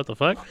 whoa, what the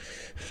fuck?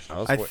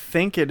 I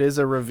think it is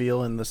a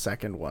reveal in the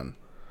second one.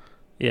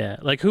 Yeah,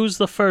 like who's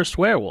the first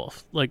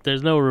werewolf? Like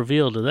there's no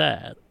reveal to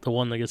that. The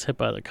one that gets hit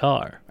by the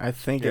car. I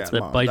think Yeah. it's That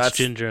mom. bites That's-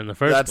 Ginger in the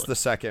first That's place. the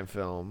second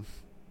film.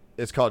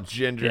 It's called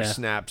Ginger Yeah.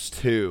 Snaps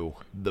 2,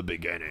 The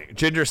Beginning.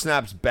 Ginger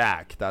Snaps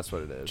Back. That's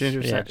what it is. Ginger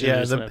Yeah, Snap. Ginger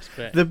Yeah, Snaps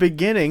Back. the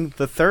beginning,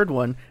 the third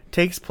one,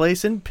 takes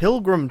place in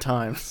Pilgrim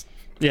times.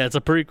 Yeah, it's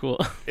a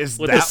prequel Is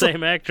with that the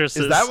same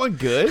actresses. Is that one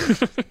good?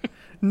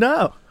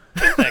 No.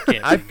 That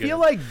can't I be feel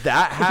good. like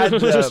that had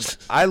the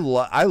I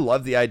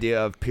love the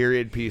idea of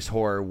period piece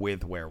horror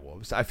with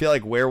werewolves. I feel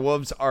like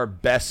werewolves are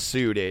best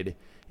suited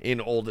in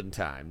olden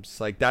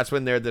times. Like that's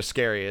when they're the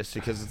scariest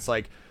because it's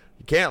like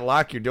You can't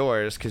lock your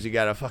doors because you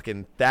got a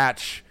fucking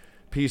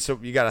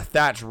you got a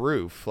thatch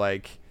roof.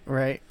 Like,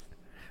 Right.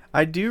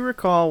 I do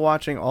recall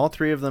watching all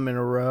three of them in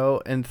a row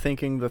and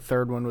thinking the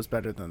third one was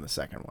better than the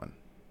second one.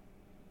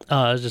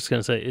 I was just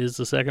gonna say, is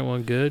the second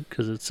one good?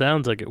 Because it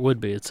sounds like it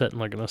would be. It's set in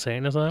like an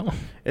insane asylum.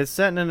 It's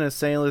set in an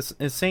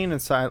insane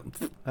asylum.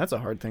 That's a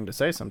hard thing to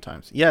say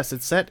sometimes. Yes,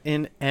 it's set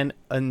in an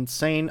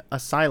insane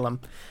asylum,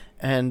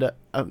 and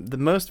the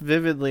most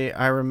vividly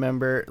I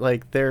remember,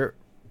 like they're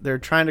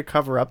trying to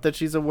cover up that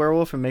she's a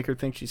werewolf and make her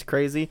think she's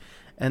crazy,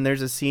 and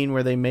there's a scene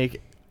where they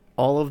make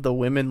all of the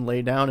women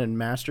lay down and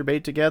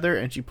masturbate together,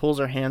 and she pulls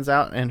her hands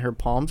out and her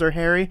palms are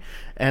hairy,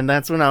 and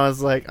that's when I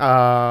was like,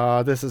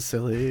 this is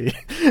silly.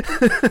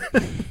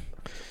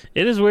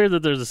 It is weird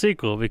that there's a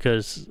sequel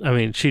because, I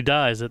mean, she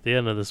dies at the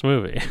end of this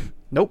movie.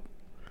 Nope.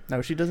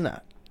 No, she does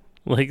not.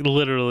 Like,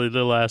 literally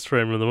the last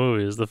frame of the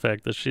movie is the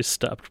fact that she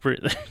stopped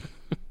breathing.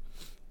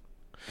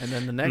 And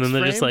then the next And then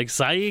they're frame, just like,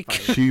 psych!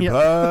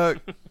 She-Hulk.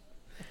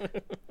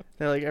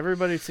 they're like,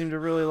 everybody seemed to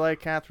really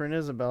like Catherine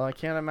Isabel. I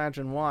can't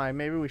imagine why.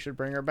 Maybe we should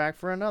bring her back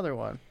for another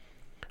one.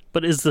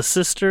 But is the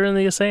sister in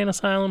the insane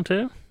asylum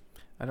too?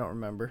 I don't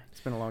remember.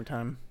 It's been a long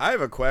time. I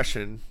have a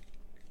question,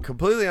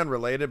 completely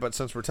unrelated, but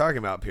since we're talking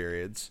about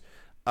periods,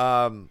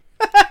 did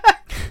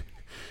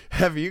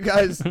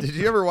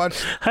you ever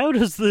watch? How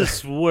does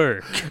this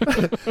work?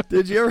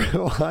 Did you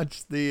ever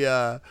watch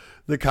the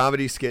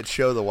comedy skit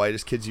show The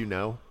Whitest Kids You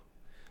Know?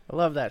 I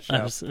love that show.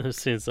 I've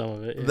seen some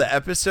of it. Yeah. The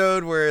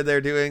episode where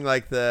they're doing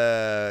like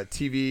the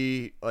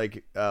TV,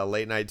 like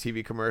late night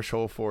TV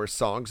commercial for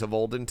songs of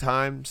olden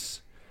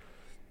times,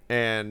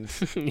 and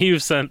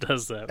You've sent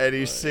us that. and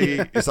you see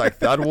it's like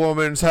that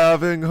woman's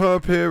having her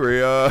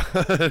period.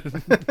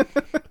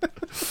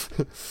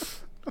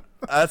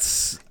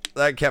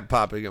 That kept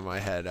popping in my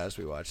head as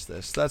we watched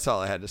this. That's all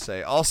I had to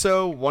say.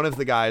 Also, one of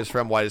the guys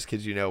from Whitest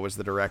Kids You Know was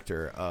the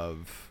director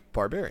of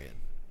Barbarian.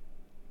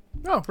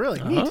 Oh,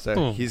 really? Neat.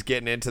 So he's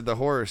getting into the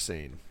horror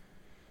scene.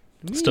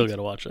 Still got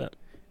to watch that.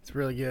 It's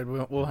really good.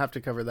 We'll have to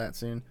cover that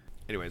soon.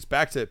 Anyways,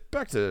 back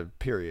to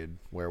period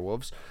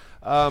werewolves.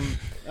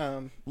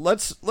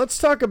 Let's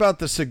talk about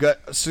the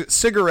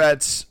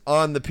cigarettes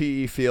on the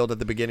PE field at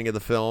the beginning of the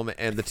film,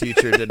 and the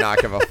teacher did not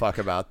give a fuck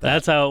about that.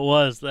 That's how it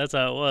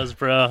was,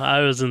 bro.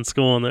 I was in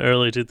school in the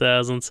early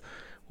 2000s.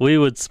 We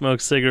would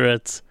smoke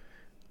cigarettes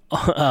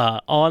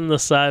on the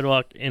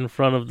sidewalk in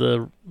front of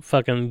the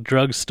fucking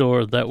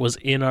drugstore that was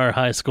in our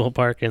high school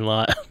parking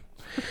lot.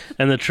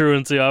 And the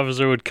truancy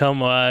officer would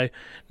come by,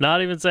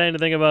 not even say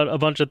anything about a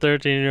bunch of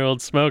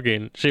 13-year-olds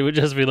smoking. She would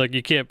just be like,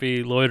 you can't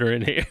be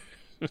loitering here.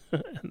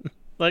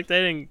 Like,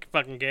 they didn't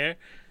fucking care.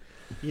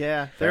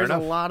 Yeah, Fair there's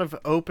enough. a lot of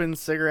open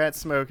cigarette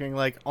smoking,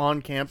 like,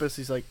 on campus.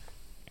 He's like,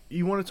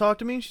 you want to talk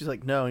to me? She's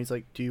like, no. And he's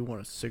like, do you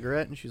want a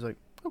cigarette? And she's like,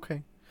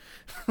 okay.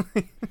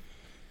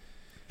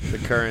 The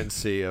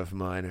currency of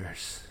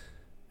minors.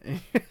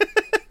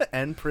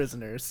 And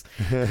prisoners.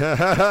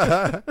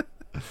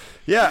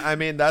 Yeah, I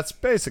mean, that's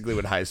basically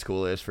what high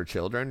school is for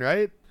children,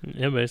 right?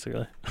 Yeah,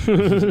 basically.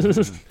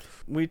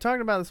 We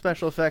talked about the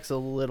special effects a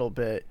little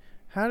bit.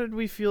 How did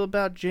we feel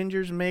about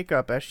Ginger's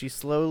makeup as she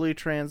slowly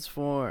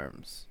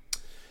transforms?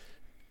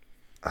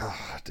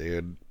 Oh,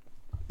 dude.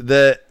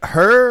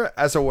 Her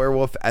as a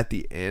werewolf at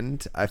the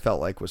end, I felt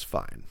like was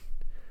fine.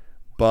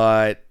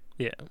 But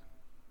Yeah.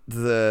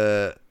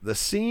 the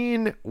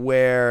scene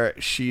where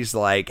she's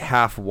like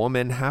half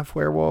woman, half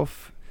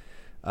werewolf,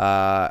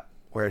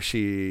 where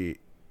she,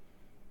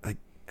 like,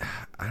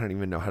 I don't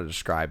even know how to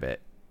describe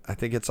it. I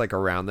think it's like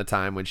around the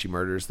time when she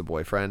murders the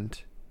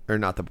boyfriend, or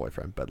not the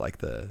boyfriend, but like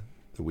the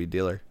weed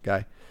dealer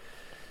guy,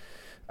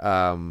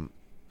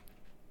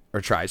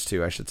 or tries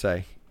to, I should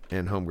say.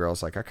 And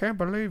homegirl's like, I can't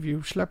believe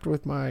you slept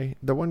with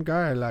the one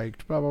guy I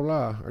liked, blah blah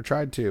blah, or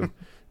tried to.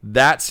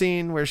 That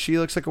scene where she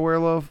looks like a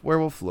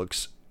werewolf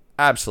looks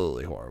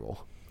absolutely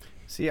horrible.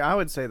 See, I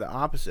would say the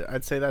opposite.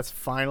 I'd say that's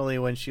finally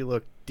when she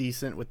looked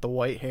decent with the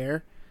white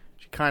hair.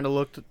 She kind of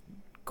looked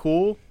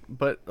cool,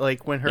 but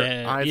like when her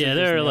eyes yeah, are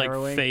there are just like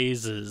narrowing.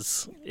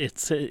 phases.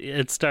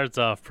 It starts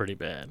off pretty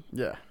bad.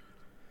 Yeah.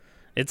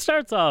 It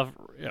starts off.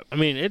 I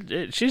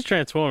mean, she's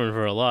transforming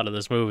for a lot of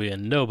this movie,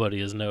 and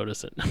nobody is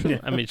noticing.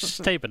 I mean, she's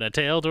taping a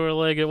tail to her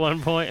leg at one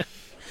point.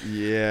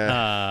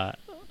 Yeah.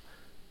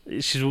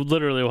 She's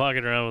literally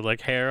walking around with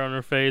like hair on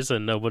her face,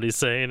 and nobody's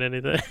saying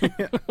anything.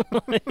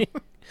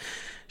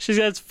 She's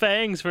got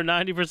fangs for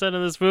 90%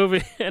 of this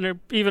movie, and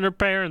even her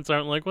parents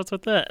aren't like, "What's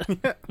with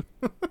that?"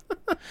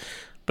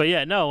 But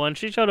yeah, no. When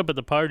she showed up at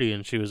the party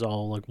and she was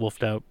all like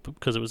wolfed out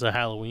because it was a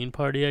Halloween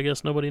party, I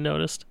guess nobody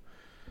noticed.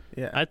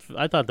 Yeah.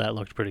 I thought that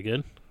looked pretty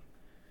good.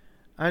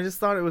 I just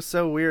thought it was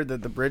so weird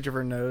that the bridge of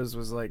her nose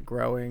was like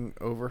growing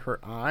over her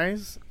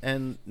eyes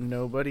and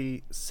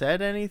nobody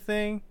said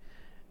anything.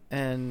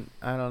 And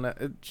I don't know,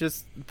 it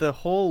just the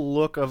whole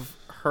look of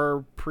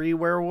her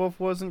pre-werewolf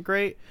wasn't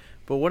great.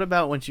 But what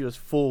about when she was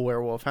full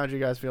werewolf? How'd you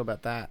guys feel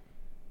about that?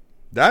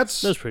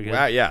 That's pretty good.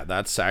 Wow, yeah,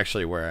 that's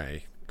actually where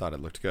I thought it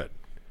looked good.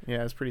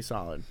 Yeah, it's pretty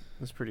solid.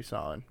 It's pretty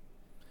solid.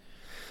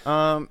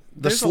 The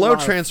there's a slow lot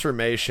of-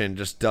 transformation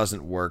just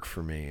doesn't work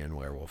for me in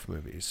werewolf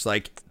movies.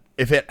 Like,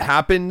 If it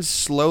happens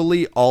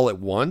slowly all at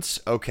once,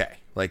 okay.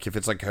 Like if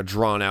it's like a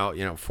drawn out,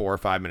 4 or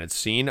 5 minute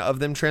scene of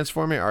them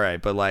transforming, all right.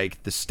 But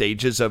like the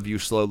stages of you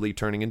slowly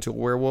turning into a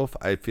werewolf,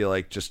 I feel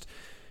like just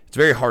it's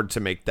very hard to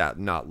make that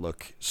not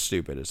look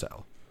stupid as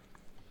hell.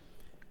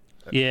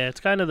 Yeah,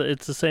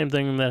 it's the same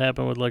thing that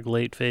happened with like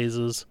late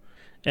phases,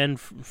 and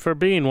for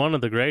being one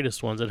of the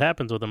greatest ones, it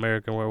happens with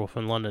American Werewolf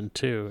in London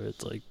too.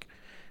 It's like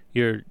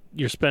you're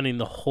spending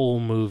the whole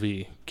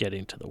movie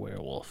getting to the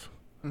werewolf.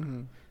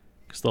 Mm-hmm.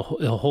 Because the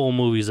whole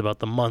movie is about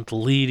the month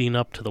leading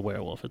up to the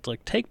werewolf. It's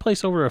like, take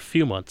place over a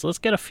few months. Let's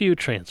get a few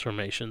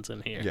transformations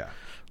in here. Yeah.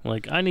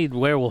 Like, I need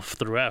werewolf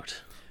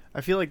throughout.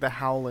 I feel like The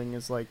Howling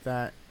is like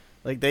that.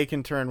 Like, they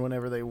can turn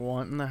whenever they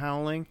want in The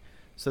Howling.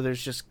 So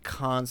there's just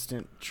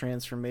constant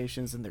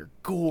transformations, and they're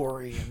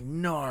gory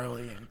and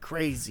gnarly and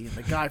crazy. And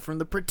the guy from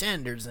The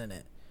Pretender's in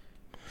it.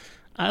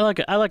 I like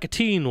a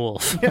teen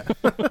wolf. Do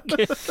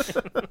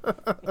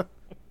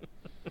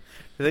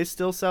they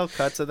still sell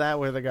cuts of that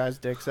where the guy's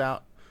dick's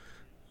out?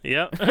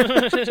 Yep.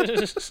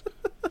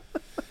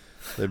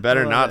 They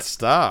better not it.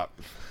 stop.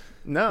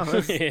 No,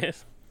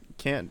 Yes.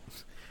 can't.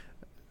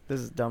 This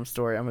is a dumb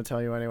story. I'm gonna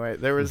tell you anyway.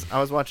 I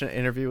was watching an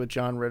interview with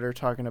John Ritter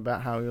talking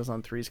about how he was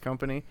on Three's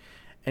Company,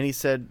 and he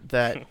said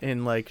that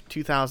in like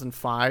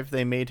 2005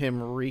 they made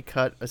him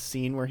recut a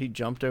scene where he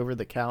jumped over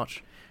the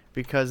couch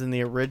because in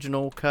the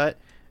original cut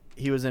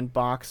he was in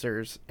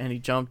boxers and he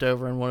jumped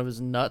over and one of his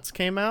nuts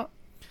came out.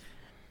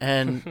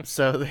 And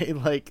so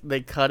they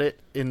cut it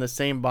in the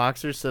same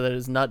boxers so that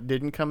his nut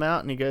didn't come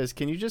out. And he goes,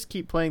 "Can you just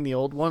keep playing the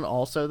old one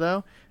also, though?"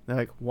 And they're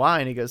like, "Why?"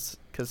 And he goes,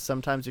 "Because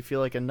sometimes you feel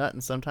like a nut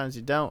and sometimes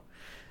you don't."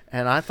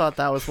 And I thought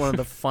that was one of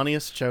the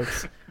funniest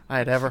jokes I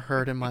had ever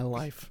heard in my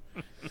life.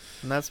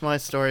 And that's my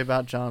story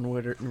about John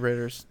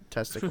Ritter's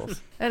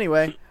testicles.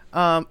 Anyway,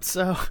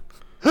 so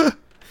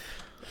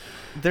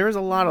there's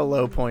a lot of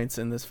low points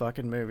in this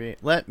fucking movie.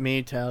 Let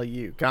me tell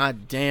you.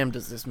 God damn,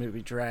 does this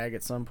movie drag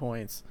at some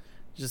points.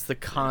 Just the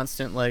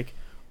constant, like,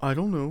 I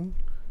don't know.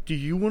 Do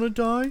you want to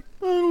die?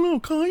 I don't know,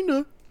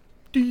 kinda.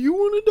 Do you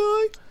want to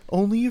die?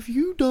 Only if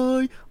you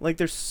die. Like,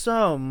 there's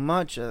so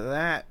much of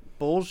that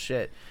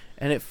bullshit.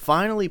 And it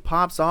finally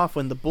pops off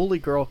when the bully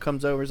girl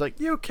comes over. Is like,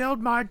 "You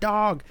killed my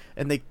dog."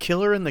 And they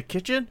kill her in the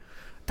kitchen.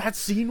 That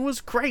scene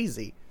was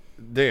crazy.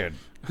 Dude.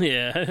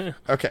 Yeah.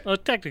 Okay. Well,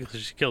 technically,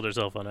 she killed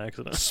herself on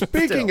accident.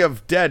 Speaking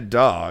of dead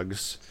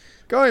dogs,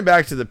 going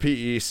back to the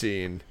PE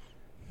scene,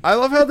 I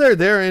love how they're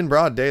there in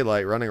broad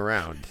daylight running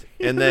around.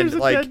 And then There's a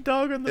like dead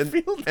dog on the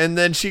field. And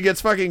then she gets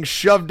fucking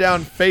shoved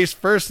down face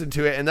first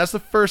into it, and that's the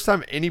first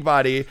time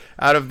anybody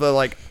out of the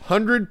like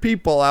 100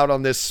 people out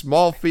on this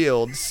small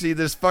field see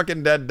this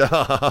fucking dead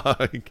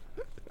dog.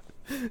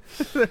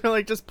 They're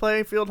like, "Just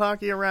play field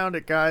hockey around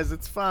it, guys.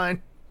 It's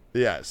fine."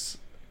 Yes.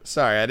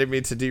 Sorry, I didn't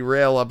mean to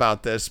derail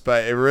about this,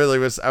 but it really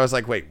was. I was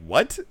like, wait,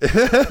 what?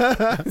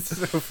 It's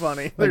so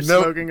funny. They're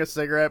Nope. smoking a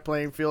cigarette,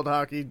 playing field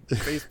hockey,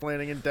 face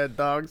planting in dead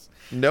dogs.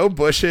 No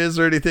bushes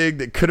or anything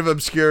that could have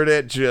obscured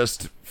it,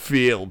 just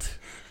field.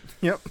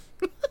 Yep.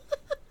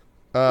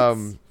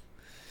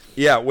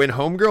 Yeah, when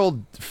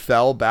Homegirl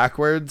fell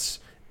backwards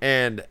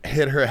and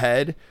hit her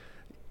head,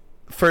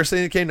 first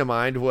thing that came to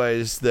mind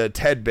was the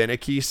Ted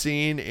Beneke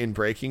scene in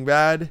Breaking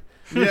Bad.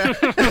 Yeah.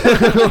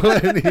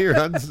 When he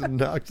runs and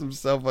knocks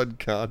himself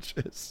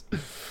unconscious.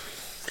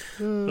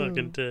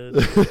 Fucking Ted.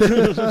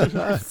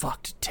 I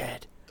fucked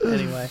Ted.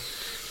 Anyway.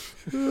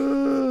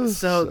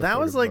 So that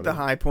was like the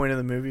high point of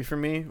the movie for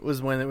me,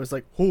 was when it was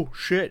like, "Oh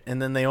shit," and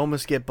then they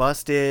almost get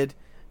busted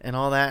and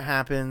all that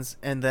happens,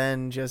 and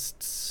then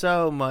just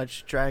so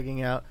much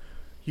dragging out.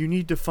 "You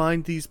need to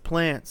find these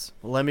plants."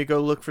 "Let me go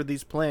look for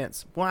these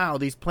plants." "Wow,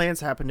 these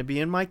plants happen to be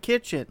in my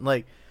kitchen."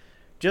 Like,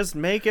 just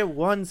make it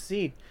one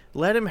scene.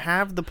 Let him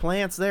have the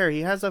plants there.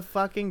 He has a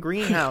fucking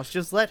greenhouse.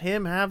 Just let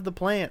him have the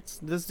plants.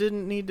 This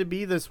didn't need to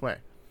be this way.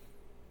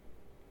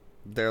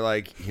 They're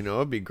like,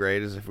 what'd be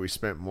great is if we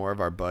spent more of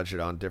our budget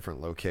on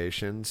different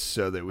locations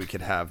so that we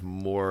could have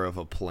more of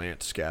a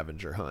plant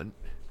scavenger hunt.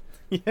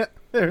 Yeah,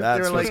 they're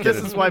That's like, what's "This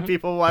gonna- is why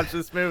people watch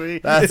this movie.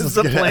 That's This is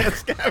a what's gonna- plant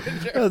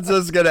scavenger." That's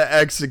just going to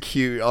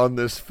execute on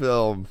this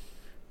film.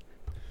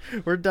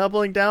 We're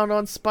doubling down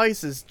on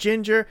spices,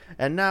 ginger,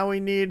 and now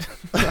we need.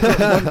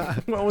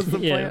 what was the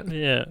Yeah, plant?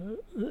 yeah.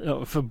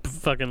 Oh,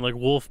 fucking like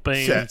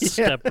Wolfbane's Yeah.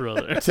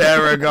 stepbrother.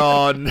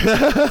 Tarragon.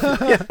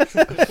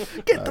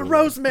 Get the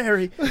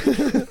rosemary.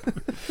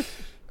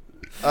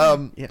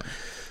 Yeah.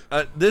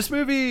 This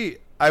movie,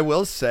 I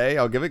will say,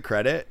 I'll give it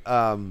credit.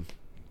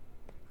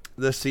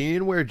 The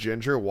scene where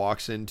Ginger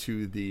walks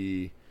into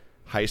the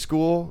high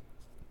school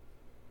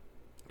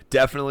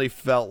definitely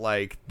felt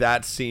like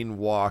that scene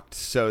walked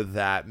so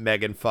that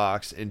Megan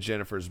Fox and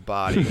Jennifer's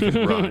body could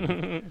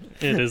run.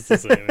 It is the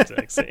same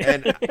exact scene.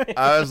 And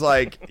I was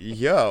like,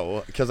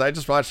 yo, because I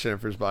just watched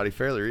Jennifer's Body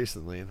fairly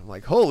recently, and I'm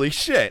like, holy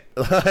shit.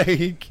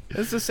 Like,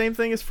 It's the same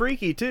thing as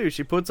Freaky too.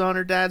 She puts on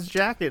her dad's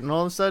jacket, and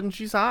all of a sudden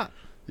she's hot.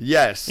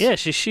 yes. Yeah,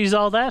 she's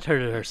all that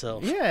hurt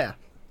herself. Yeah.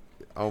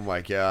 Oh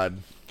my God.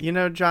 You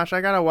know, Josh,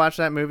 I gotta watch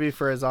that movie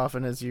for as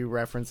often as you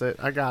reference it.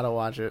 I gotta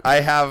watch it. I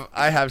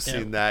have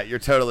seen that. You're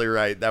totally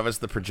right. That was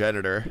the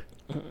progenitor.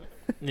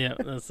 Yeah,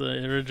 that's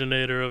the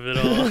originator of it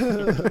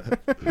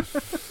all.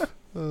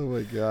 Oh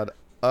my god.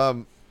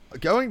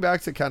 Going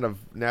back to kind of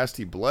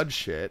nasty blood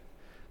shit.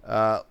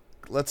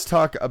 Let's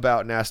talk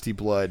about nasty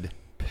blood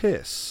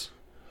piss.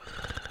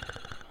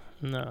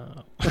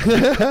 No.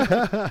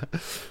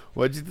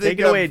 What'd you think? Take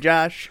it away,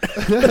 Josh.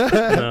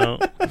 No.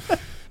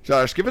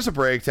 Josh, give us a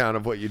breakdown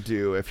of what you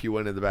do if you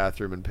went in the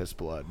bathroom and pissed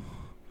blood.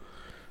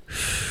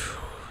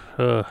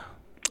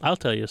 I'll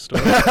tell you a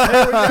story.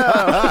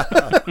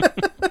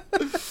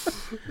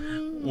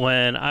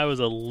 When I was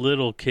a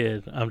little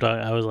kid,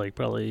 I was like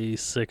probably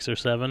 6 or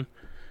 7.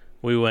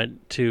 We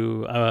went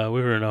to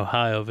we were in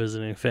Ohio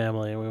visiting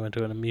family, and we went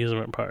to an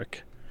amusement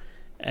park.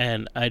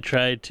 And I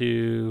tried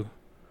to,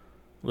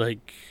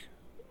 like,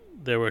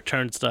 there were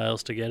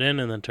turnstiles to get in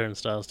and then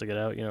turnstiles to get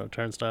out. You know what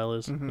turnstile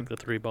is? Like the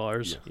 3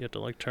 bars. Yeah. You have to,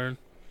 like, turn.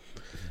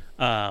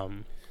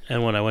 And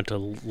when I went to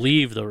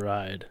leave the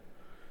ride,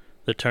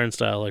 the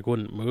turnstile, like,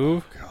 wouldn't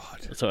move. Oh,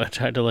 God. So I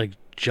tried to, like,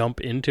 jump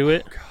into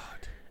it. Oh, God.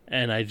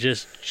 And I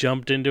just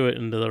jumped into it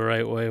into the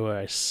right way where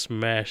I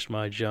smashed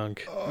my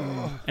junk.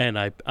 Oh. And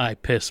I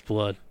pissed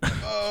blood.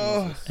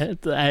 Oh.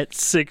 At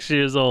 6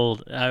 years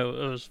old, it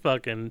was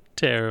fucking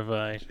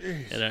terrifying.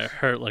 Jeez. And it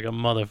hurt like a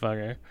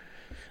motherfucker.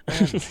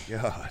 Oh, my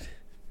God.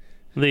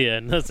 The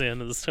end. That's the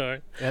end of the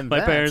story. And My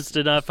parents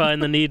did not find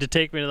the need to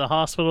take me to the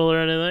hospital or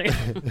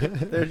anything.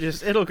 They're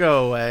just, it'll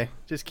go away.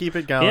 Just keep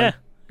it going. Yeah.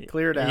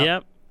 Clear it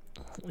out.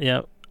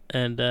 Yep.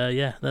 And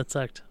yeah, that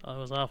sucked. That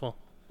was awful.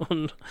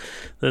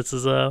 That's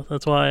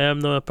why I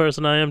am the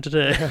person I am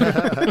today.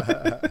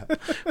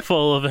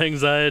 Full of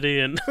anxiety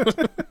and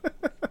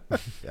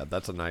Yeah,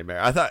 that's a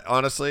nightmare. I thought,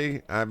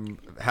 honestly, I'm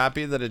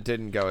happy that it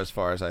didn't go as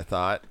far as I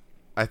thought.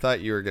 I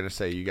thought you were going to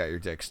say you got your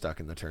dick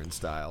stuck in the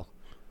turnstile.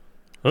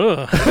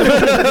 ugh.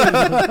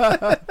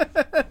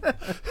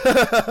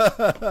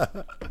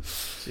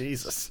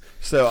 Jesus.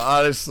 So,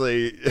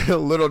 honestly,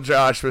 little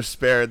Josh was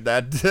spared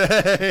that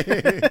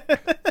day.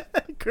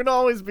 Could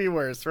always be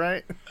worse,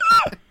 right?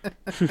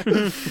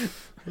 Oh,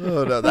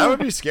 no, that would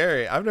be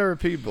scary. I've never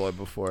peed blood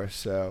before,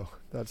 so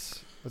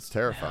that's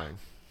terrifying.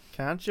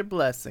 Count your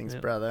blessings,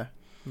 Yep. brother.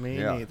 Me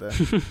Yeah. neither.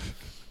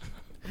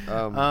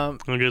 I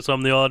guess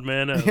I'm the odd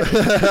man out.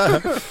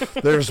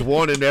 There's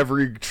one in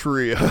every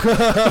tree.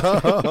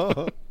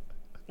 1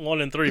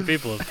 in 3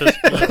 people have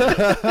pissed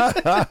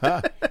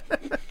blood.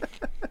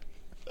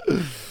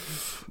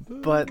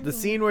 But the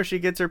scene where she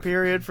gets her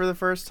period for the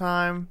first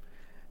time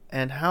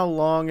and how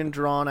long and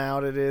drawn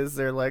out it is,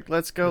 they're like,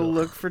 let's go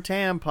look for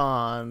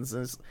tampons.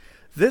 And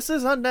this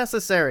is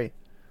unnecessary.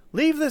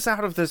 Leave this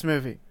out of this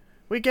movie.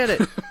 We get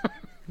it.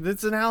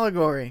 It's an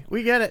allegory.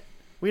 We get it.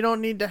 We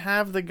don't need to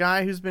have the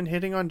guy who's been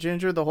hitting on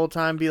Ginger the whole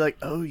time be like,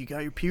 oh, you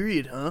got your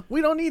period, huh?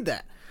 We don't need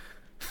that.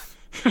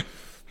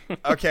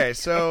 Okay,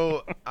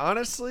 so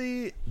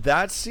honestly,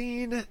 that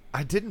scene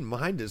I didn't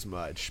mind as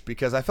much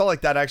because I felt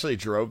like that actually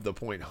drove the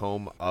point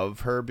home of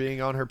her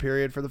being on her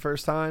period for the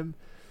first time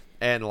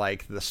and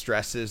like the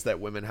stresses that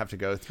women have to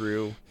go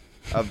through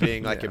of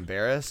being like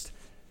embarrassed.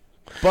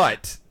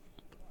 But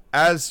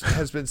as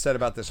has been said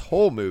about this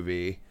whole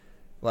movie,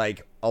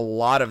 like a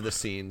lot of the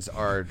scenes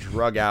are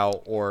drug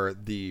out or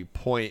the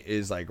point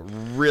is like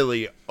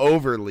really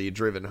overly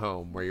driven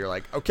home where you're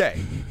like, okay,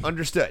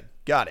 understood.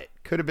 Got it.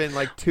 Could have been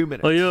like 2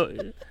 minutes. Well,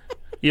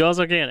 you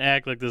also can't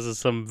act like this is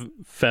some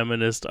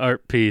feminist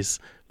art piece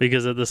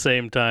because at the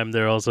same time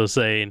they're also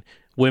saying,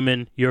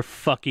 women, you're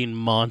fucking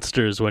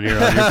monsters when you're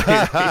on your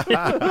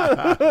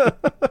period.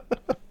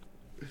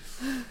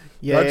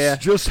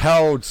 That's just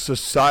how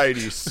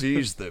society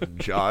sees them,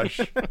 Josh.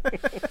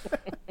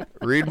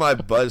 Read my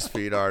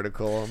BuzzFeed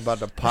article. I'm about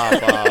to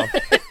pop off.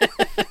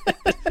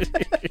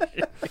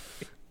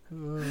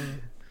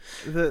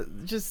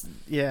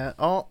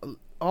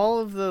 All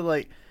of the,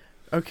 like,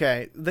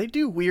 okay, they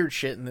do weird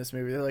shit in this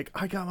movie. They're like,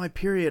 I got my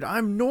period.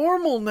 I'm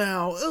normal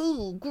now.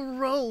 Oh,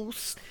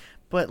 gross.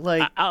 But,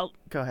 like,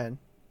 go ahead.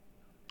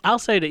 I'll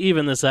say to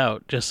even this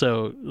out, just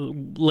so,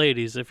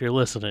 ladies, if you're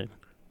listening,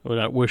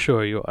 we're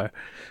sure you are.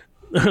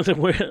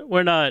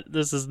 We're not.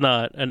 This is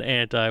not an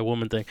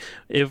anti-woman thing.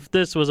 If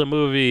this was a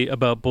movie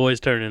about boys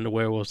turning into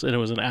werewolves and it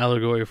was an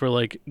allegory for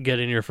like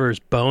getting your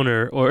first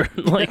boner or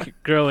like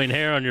growing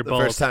hair on your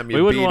balls, first time you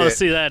we wouldn't beat want to it.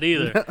 see that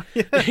either.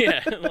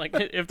 Yeah, like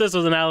if this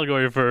was an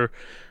allegory for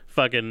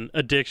fucking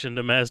addiction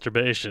to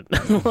masturbation,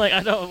 like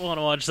I don't want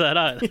to watch that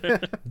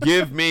either.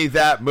 Give me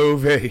that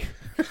movie.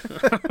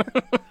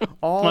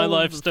 My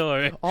life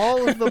story.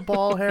 All of the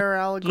ball hair The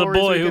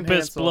allegories. boy we who can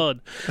pissed cancel.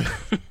 blood.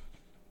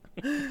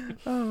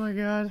 Oh my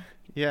god.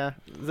 Yeah.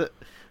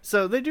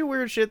 So they do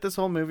weird shit this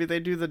whole movie. They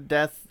do the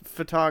death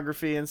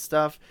photography and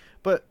stuff.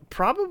 But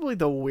probably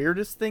the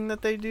weirdest thing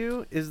that they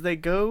do is they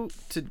go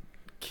to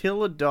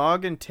kill a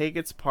dog and take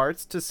its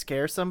parts to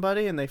scare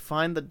somebody, and they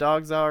find the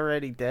dog's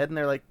already dead, and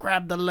they're like,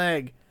 grab the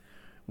leg.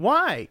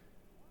 Why?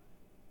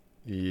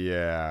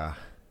 Yeah.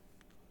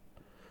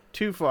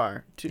 Too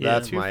far.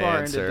 That's too my far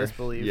answer. into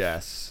disbelief.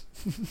 Yes.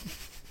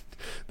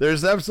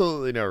 There's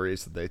absolutely no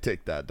reason they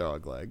take that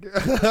dog leg.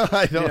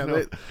 I don't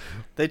know.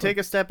 They take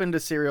a step into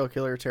serial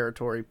killer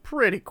territory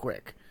pretty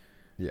quick.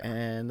 Yeah.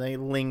 And they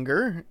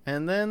linger,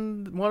 and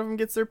then one of them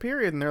gets their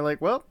period, and they're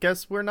like, well,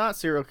 guess we're not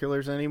serial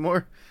killers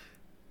anymore.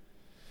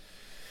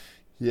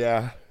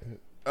 Yeah.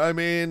 I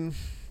mean,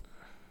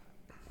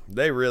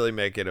 they really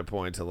make it a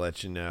point to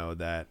let you know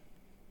that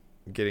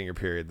getting your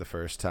period the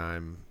first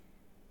time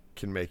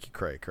can make you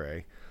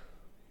cray-cray.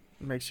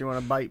 Makes you want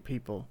to bite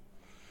people.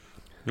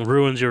 It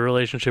ruins your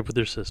relationship with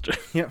your sister.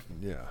 Yeah.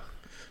 Yeah.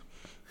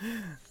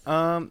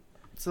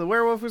 So the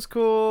werewolf was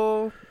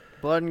cool.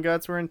 Blood and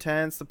guts were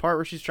intense. The part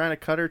where she's trying to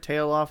cut her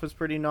tail off was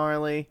pretty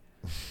gnarly.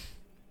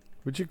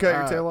 Would you cut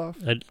your tail off?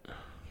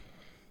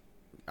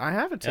 I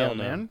have a tail, Hell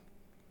no. man.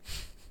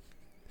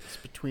 It's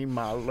between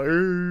my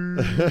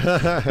legs.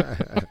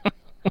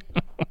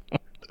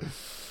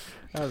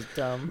 That was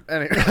dumb.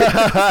 Anyway.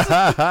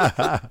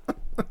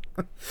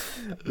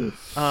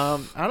 I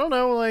don't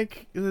know,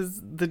 like,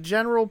 the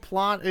general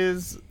plot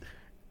is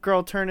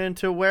girl turned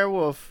into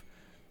werewolf.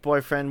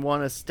 Boyfriend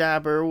want to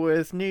stab her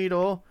with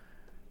needle.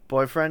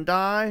 Boyfriend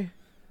die.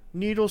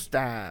 Needle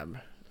stab.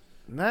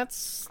 And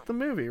that's the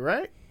movie,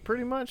 right?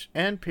 Pretty much.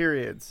 And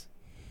periods.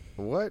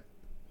 What?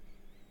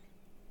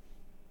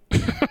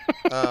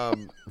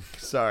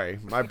 Sorry,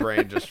 my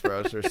brain just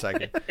froze for a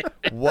second.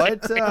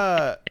 What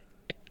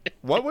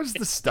was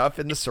the stuff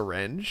in the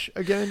syringe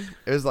again?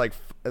 It was like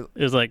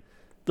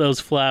those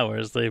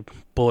flowers they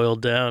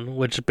boiled down,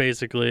 which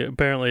basically,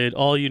 apparently,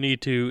 all you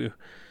need to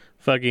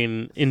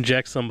fucking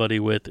inject somebody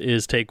with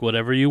is take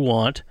whatever you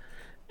want,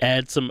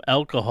 add some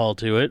alcohol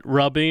to it,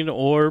 rubbing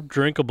or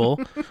drinkable,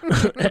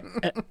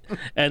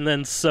 and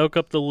then soak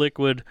up the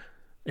liquid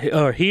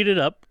or heat it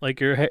up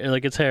like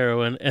it's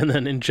heroin, and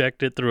then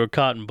inject it through a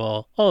cotton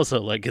ball,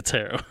 also like it's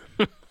heroin.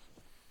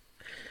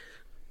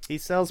 He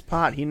sells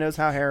pot. He knows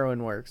how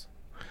heroin works.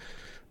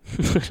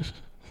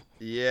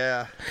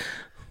 Yeah.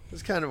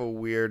 It's kind of a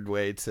weird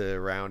way to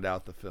round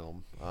out the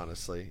film,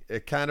 honestly.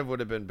 It kind of would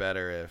have been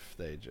better if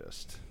they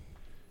just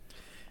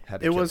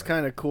had to It kill was her.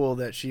 kind of cool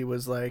that she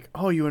was like,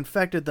 oh, you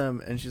infected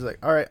them. And she's like,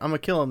 all right, I'm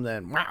going to kill them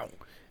then. Wow.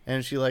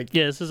 And she like,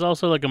 Yeah, this is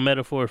also like a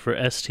metaphor for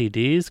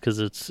STDs because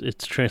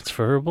it's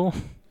transferable.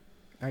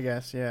 I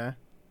guess, yeah.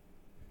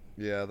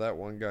 Yeah, that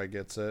one guy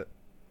gets it.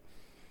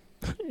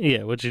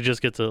 Yeah, which you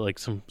just get to like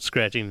some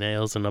scratching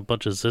nails and a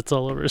bunch of zits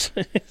all over his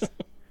face.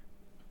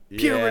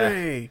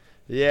 Puberty.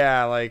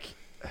 Yeah, like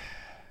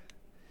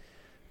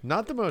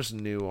not the most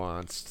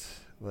nuanced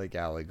like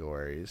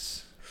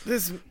allegories.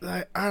 This,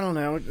 I don't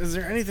know. Is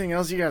there anything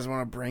else you guys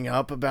want to bring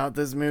up about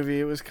this movie?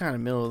 It was kind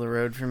of middle of the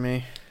road for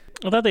me.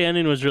 I thought the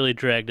ending was really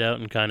dragged out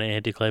and kind of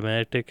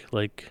anticlimactic.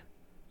 Like,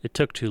 it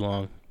took too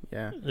long.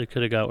 Yeah. It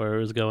could have got where it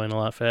was going a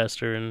lot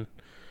faster,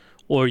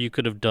 or you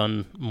could have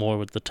done more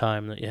with the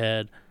time that you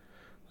had.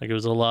 Like, it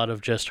was a lot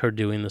of just her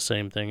doing the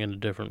same thing in a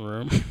different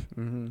room.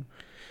 Mm-hmm.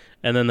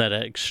 And then that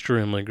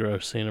extremely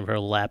gross scene of her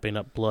lapping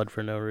up blood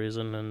for no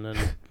reason and then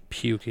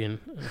puking.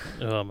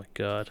 Oh my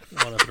god.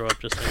 I want to throw up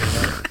just thinking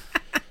about it.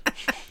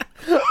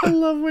 I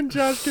love when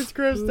Josh gets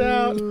grossed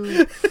out.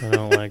 I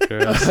don't like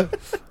gross.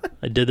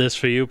 I did this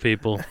for you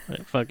people.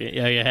 Fucking,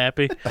 yeah, you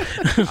happy?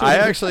 I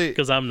actually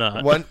Because I'm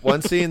not.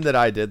 one scene that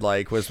I did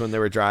like was when they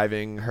were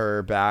driving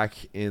her back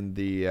in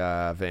the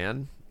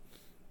van,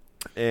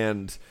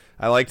 and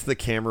I liked the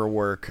camera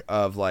work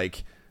of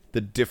like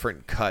the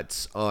different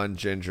cuts on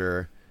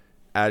Ginger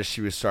as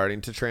she was starting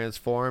to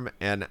transform,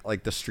 and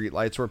like the street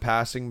lights were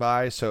passing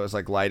by, so it was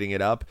like lighting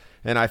it up,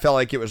 and I felt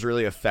like it was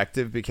really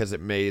effective because it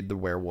made the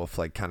werewolf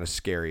like kind of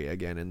scary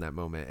again in that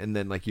moment. And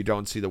then like you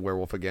don't see the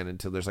werewolf again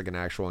until there's like an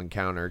actual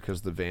encounter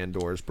because the van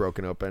door is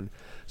broken open.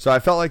 So I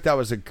felt like that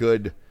was a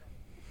good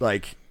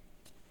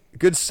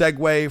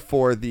segue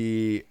for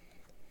the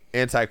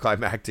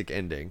anticlimactic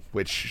ending,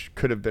 which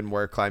could have been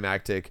more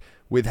climactic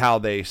with how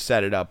they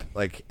set it up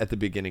like at the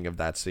beginning of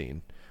that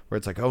scene, where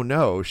it's like, oh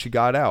no, she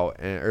got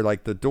out, or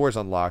like the door's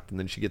unlocked and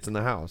then she gets in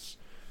the house.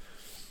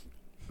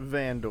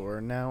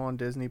 Vandor, now on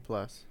Disney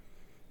Plus.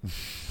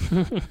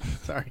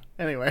 Sorry.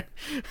 Anyway.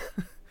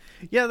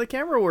 Yeah, the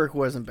camera work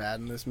wasn't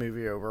bad in this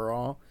movie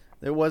overall.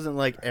 It wasn't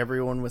like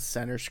everyone was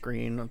center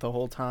screen the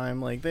whole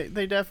time. Like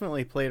they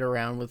definitely played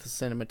around with the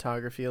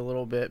cinematography a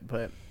little bit,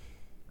 but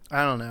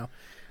I don't know.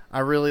 I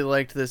really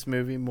liked this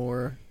movie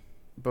more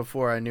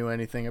before I knew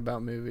anything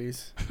about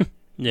movies.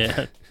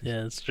 Yeah,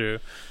 it's true.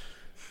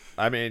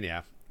 I mean,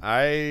 yeah,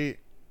 I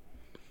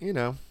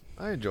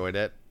enjoyed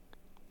it.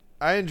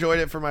 I enjoyed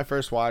it for my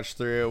first watch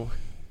through,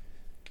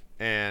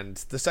 and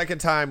the second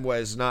time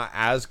was not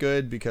as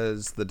good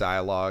because the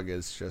dialogue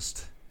is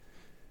just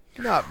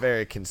not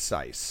very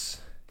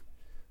concise.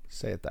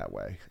 Say it that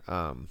way.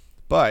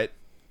 But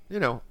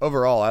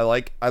overall, I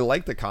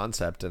like the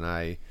concept, and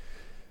I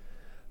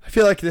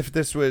feel like if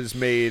this was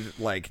made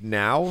like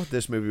now,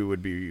 this movie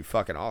would be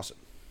fucking awesome.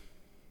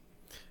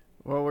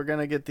 Well, we're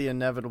gonna get the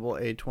inevitable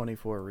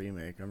A24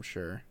 remake, I'm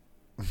sure.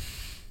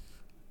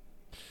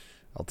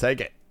 I'll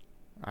take it.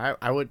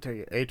 I would take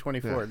it.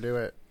 A24, do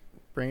it.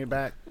 Bring it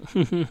back.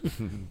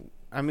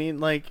 I mean,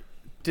 like,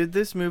 Did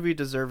this movie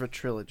deserve a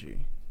trilogy?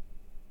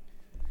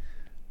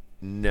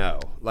 No.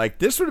 Like,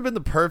 this would have been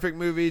the perfect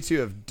movie to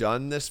have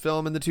done this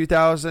film in the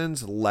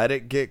 2000s, let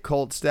it get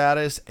cult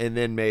status, and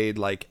then made,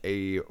 like,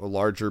 a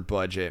larger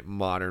budget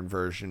modern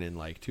version in,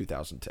 like,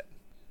 2010.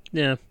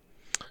 Yeah.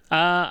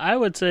 I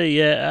would say,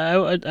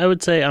 yeah, I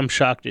would say I'm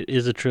shocked it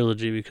is a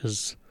trilogy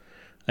because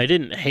I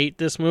didn't hate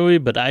this movie,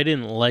 but I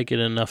didn't like it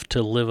enough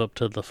to live up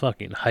to the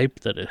fucking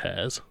hype that it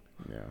has.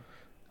 Yeah.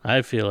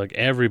 I feel like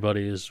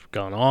everybody has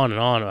gone on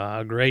and on about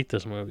how great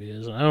this movie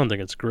is. I don't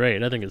think it's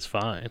great. I think it's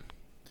fine.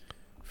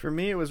 For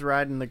me, it was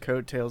riding the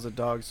coattails of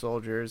Dog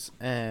Soldiers,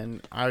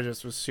 and I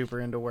just was super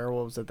into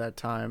werewolves at that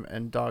time,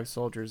 and Dog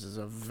Soldiers is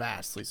a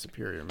vastly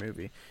superior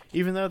movie,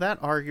 even though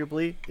that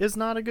arguably is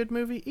not a good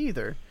movie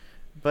either.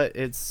 But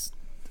it's,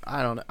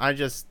 I don't know, I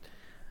don't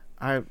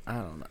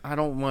know, I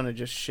don't want to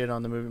just shit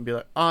on the movie and be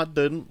like, I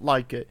didn't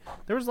like it.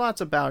 There was lots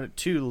about it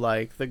to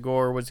like. The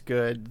gore was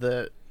good,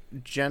 the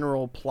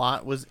general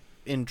plot was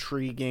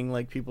intriguing,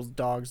 like people's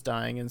dogs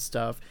dying and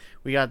stuff.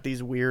 We got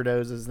these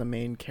weirdos as the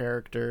main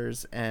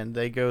characters, and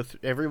they go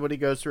everybody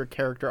goes through a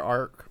character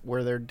arc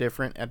where they're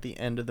different at the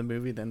end of the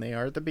movie than they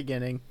are at the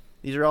beginning.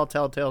 These are all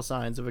telltale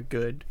signs of a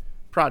good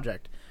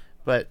project,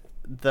 but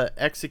the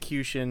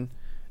execution,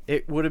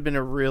 it would have been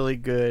a really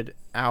good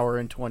hour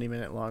and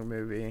 20-minute long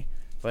movie,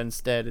 but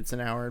instead it's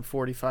an hour and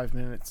 45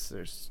 minutes.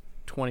 There's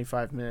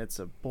 25 minutes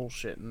of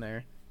bullshit in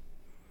there.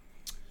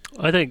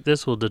 I think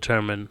this will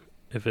determine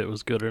if it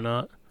was good or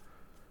not.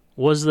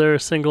 Was there a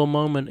single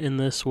moment in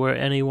this where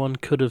anyone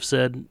could have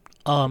said,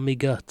 me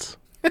guts?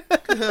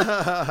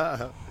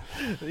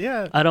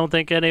 Yeah. I don't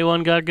think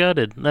anyone got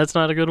gutted. That's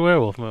not a good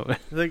werewolf movie.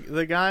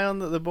 The guy on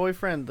the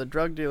boyfriend, the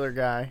drug dealer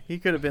guy, he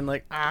could have been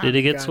like, Did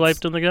he get guts.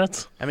 swiped in the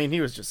guts? I mean,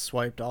 he was just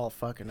swiped all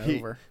fucking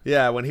over.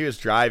 Yeah, when he was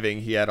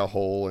driving, he had a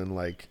hole in,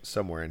 like,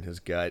 somewhere in his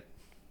gut.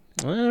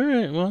 All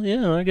right. Well,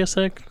 yeah, I guess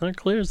that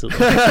clears it. It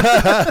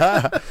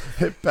Got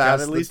passed at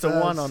the least a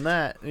test. 1 on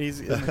that.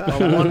 He's a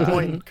 1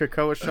 point in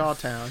Krakoa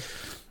Shawtown.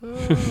 Oh,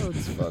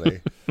 that's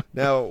funny.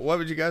 Now, what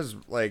would you guys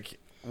like?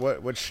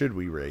 What should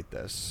we rate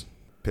this?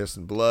 Piss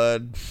and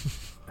blood?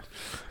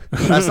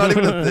 That's not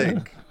even a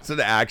thing. It's an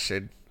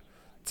action.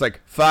 It's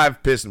like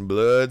 5 piss and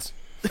bloods.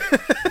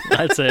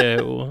 I'd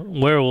say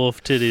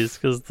werewolf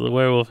titties because the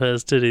werewolf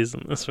has titties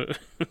in this movie.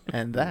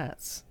 And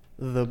that's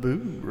the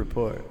Boo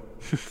Report.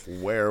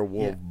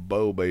 Werewolf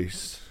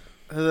bobies.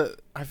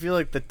 I feel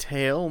like the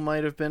tail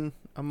might have been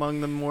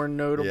among the more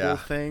notable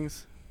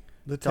things.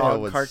 The tail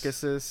Dog was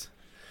carcasses.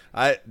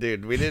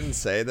 Dude, we didn't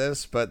say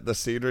this, but the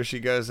scene where she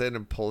goes in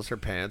and pulls her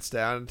pants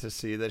down to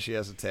see that she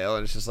has a tail,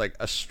 and it's just like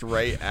a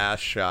straight ass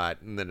shot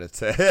and then a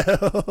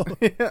tail.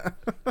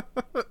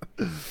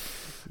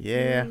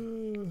 Yeah.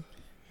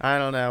 I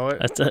don't know.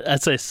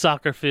 I'd say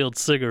soccer field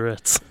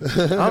cigarettes.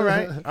 All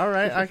right.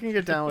 I can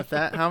get down with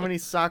that. How many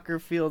soccer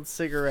field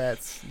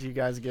cigarettes do you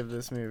guys give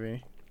this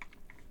movie?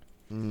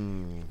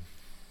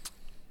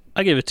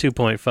 I give it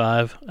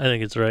 2.5. I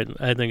think it's right.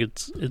 I think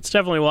it's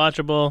definitely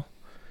watchable.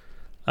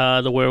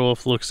 The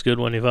werewolf looks good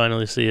when you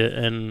finally see it,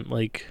 and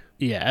like,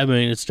 yeah, I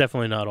mean, it's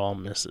definitely not all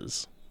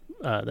misses.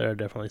 There are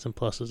definitely some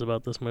pluses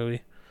about this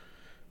movie,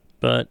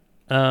 but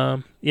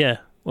yeah.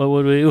 What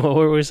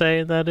were we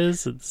saying that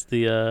is? It's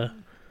the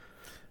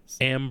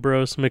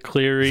Ambrose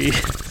McCleary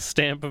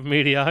stamp of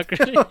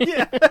mediocrity. Oh,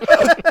 yeah.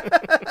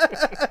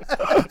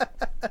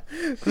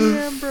 The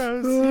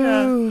Ambrose.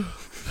 Yeah.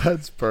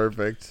 That's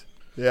perfect.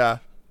 Yeah.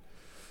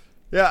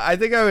 Yeah, I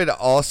think I would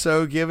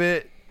also give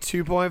it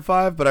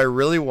 2.5, but I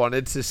really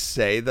wanted to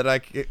say that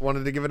I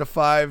wanted to give it a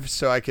 5,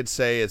 so I could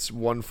say it's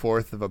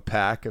 1/4 of a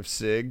pack of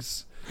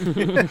cigs.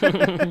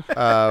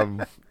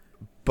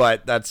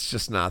 But that's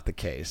just not the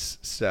case.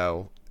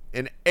 So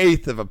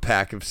 1/8 of a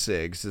pack of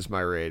cigs is my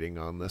rating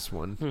on this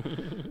one.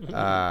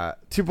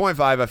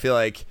 2.5, I feel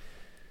like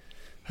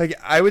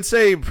I would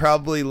say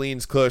probably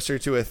leans closer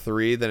to a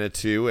 3 than a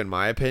 2 in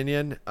my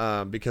opinion,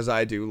 because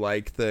I do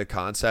like the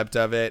concept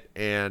of it,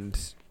 and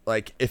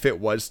like if it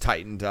was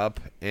tightened up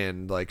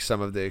and like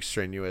some of the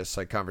extraneous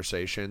like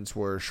conversations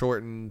were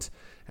shortened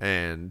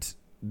and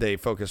they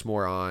focus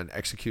more on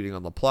executing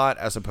on the plot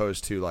as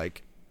opposed to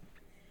like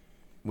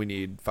we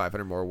need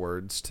 500 more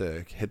words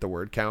to hit the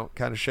word count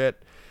kind of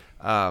shit,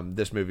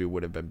 this movie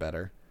would have been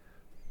better.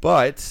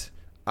 But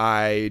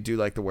I do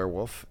like the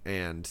werewolf,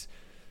 and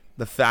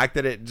the fact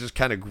that it just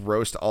kind of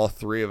grossed all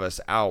three of us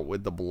out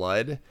with the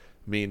blood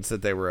means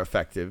that they were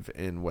effective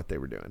in what they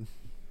were doing.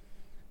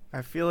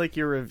 I feel like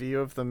your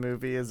review of the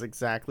movie is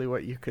exactly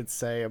what you could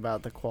say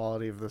about the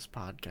quality of this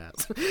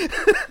podcast.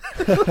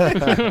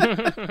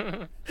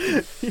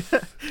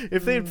 Yeah,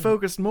 if they'd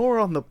focused more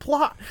on the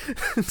plot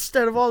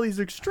instead of all these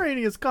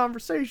extraneous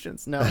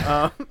conversations.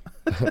 No,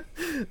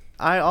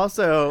 I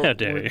also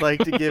would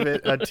like to give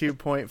it a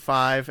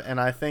 2.5, and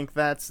I think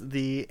that's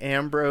the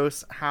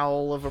Ambrose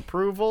howl of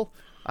approval.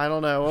 I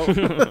don't know.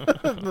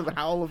 The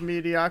howl of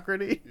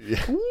mediocrity.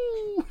 Yeah.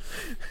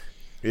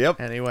 Yep.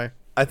 Anyway.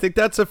 I think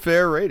that's a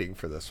fair rating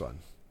for this one.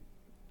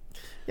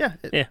 Yeah,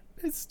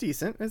 it's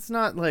decent. It's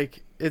not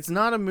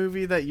a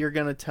movie that you're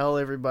gonna tell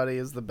everybody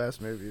is the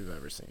best movie you've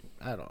ever seen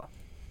at all.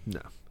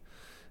 No.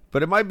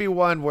 But it might be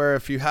one where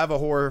if you have a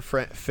horror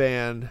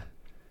fan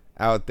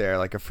out there,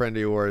 like a friend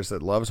of yours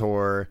that loves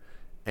horror,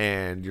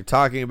 and you're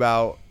talking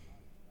about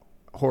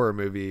horror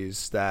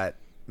movies that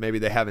maybe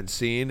they haven't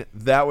seen,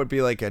 that would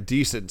be like a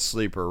decent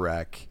sleeper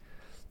rec,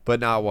 but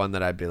not one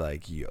that I'd be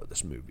like, yo,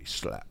 this movie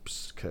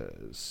slaps,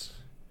 because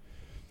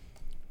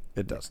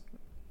it doesn't.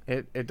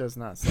 It does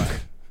not slap.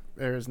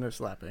 There is no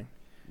slapping.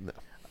 No.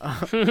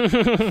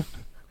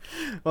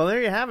 Well,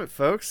 there you have it,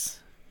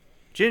 folks.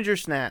 Ginger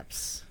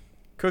snaps.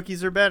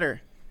 Cookies are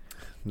better.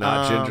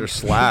 Not ginger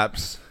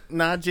slaps.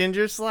 Not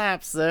ginger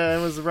slaps.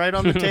 It was right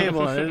on the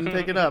table. I didn't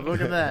pick it up.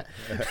 Look at that.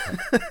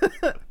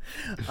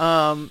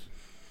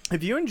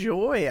 If you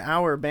enjoy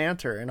our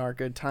banter and our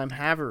good time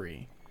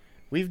havery,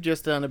 we've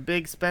just done a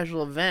big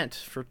special event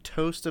for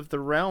Toast of the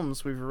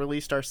Realms. We've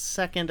released our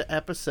second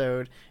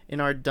episode in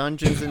our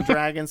Dungeons and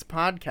Dragons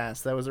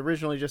podcast. That was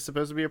originally just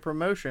supposed to be a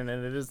promotion,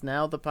 and it is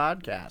now the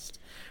podcast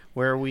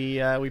where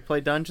we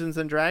play Dungeons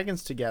and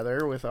Dragons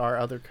together with our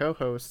other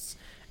co-hosts,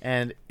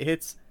 and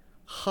it's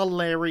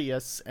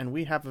hilarious, and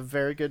we have a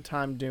very good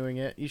time doing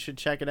it. You should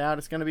check it out.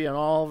 It's going to be on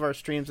all of our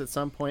streams at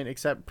some point,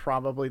 except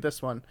probably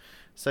this one.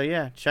 So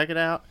yeah, check it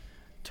out.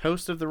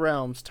 Toast of the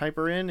Realms. Type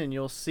her in, and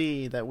you'll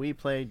see that we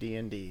play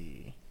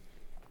D&D.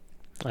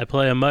 I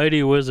play a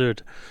mighty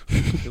wizard.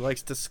 He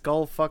likes to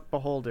skull fuck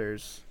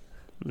beholders.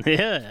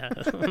 Yeah.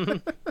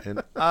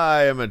 And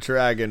I am a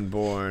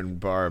dragonborn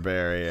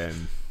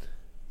barbarian.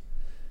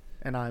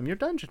 And I'm your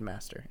dungeon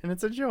master, and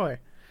it's a joy.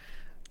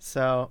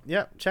 So,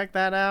 yep, check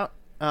that out.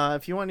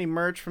 If you want any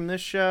merch from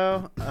this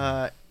show,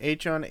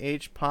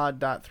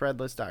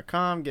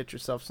 honhpod.threadless.com. Get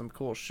yourself some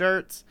cool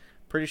shirts.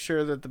 Pretty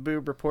sure that the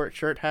Boob Report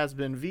shirt has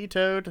been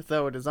vetoed,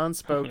 though it is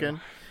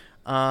unspoken.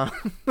 You got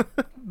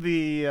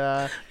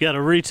to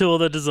retool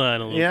the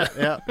design a little bit.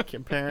 Yeah.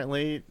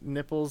 Apparently,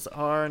 nipples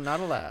are not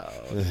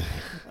allowed.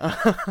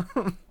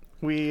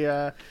 We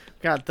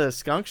got the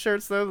skunk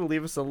shirts, though, to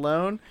leave us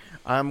alone.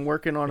 I'm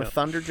working on a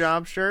Thunder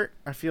Job shirt.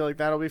 I feel like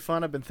that'll be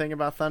fun. I've been thinking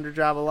about Thunder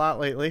Job a lot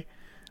lately.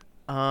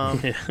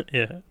 Yeah.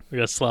 We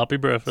got Sloppy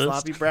Breakfast.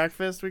 Sloppy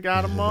Breakfast. We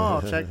got them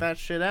all. Check that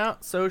shit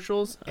out.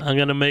 Socials. I'm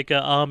going to make an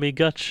Army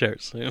Gut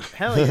shirt soon.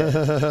 Hell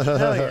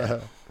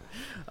yeah.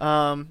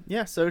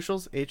 Yeah,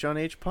 socials. H on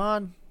H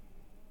Pod.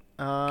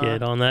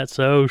 Get on that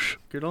soch.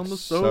 Get on the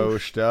social.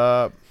 Socied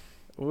up.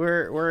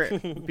 We're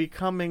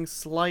becoming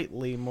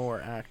slightly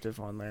more active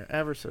on there,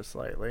 ever so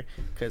slightly,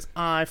 because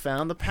I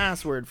found the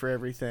password for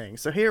everything.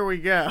 So here we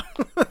go.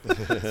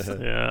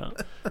 Yeah.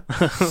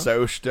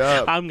 Socied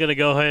up. I'm going to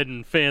go ahead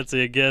and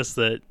fancy a guess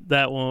that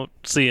won't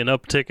see an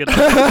uptick at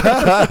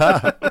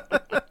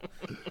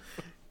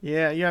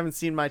Yeah, you haven't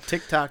seen my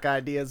TikTok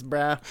ideas,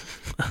 bruh.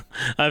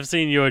 I've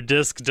seen your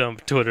disc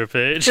dump Twitter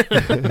page.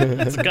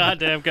 It's a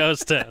goddamn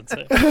ghost town.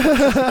 So.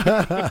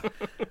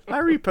 I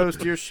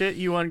repost your shit,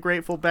 you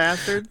ungrateful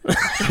bastard.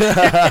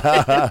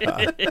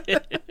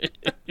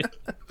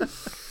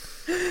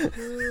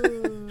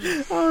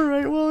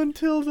 Alright, well,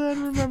 until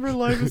then, remember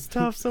life is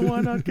tough, so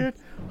why not get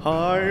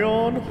high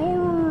on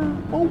horror?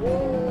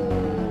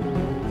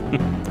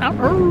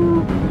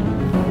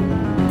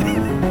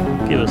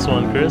 Give us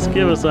one, Chris.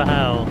 Give us a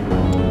howl.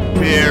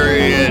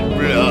 Period,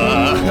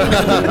 blah.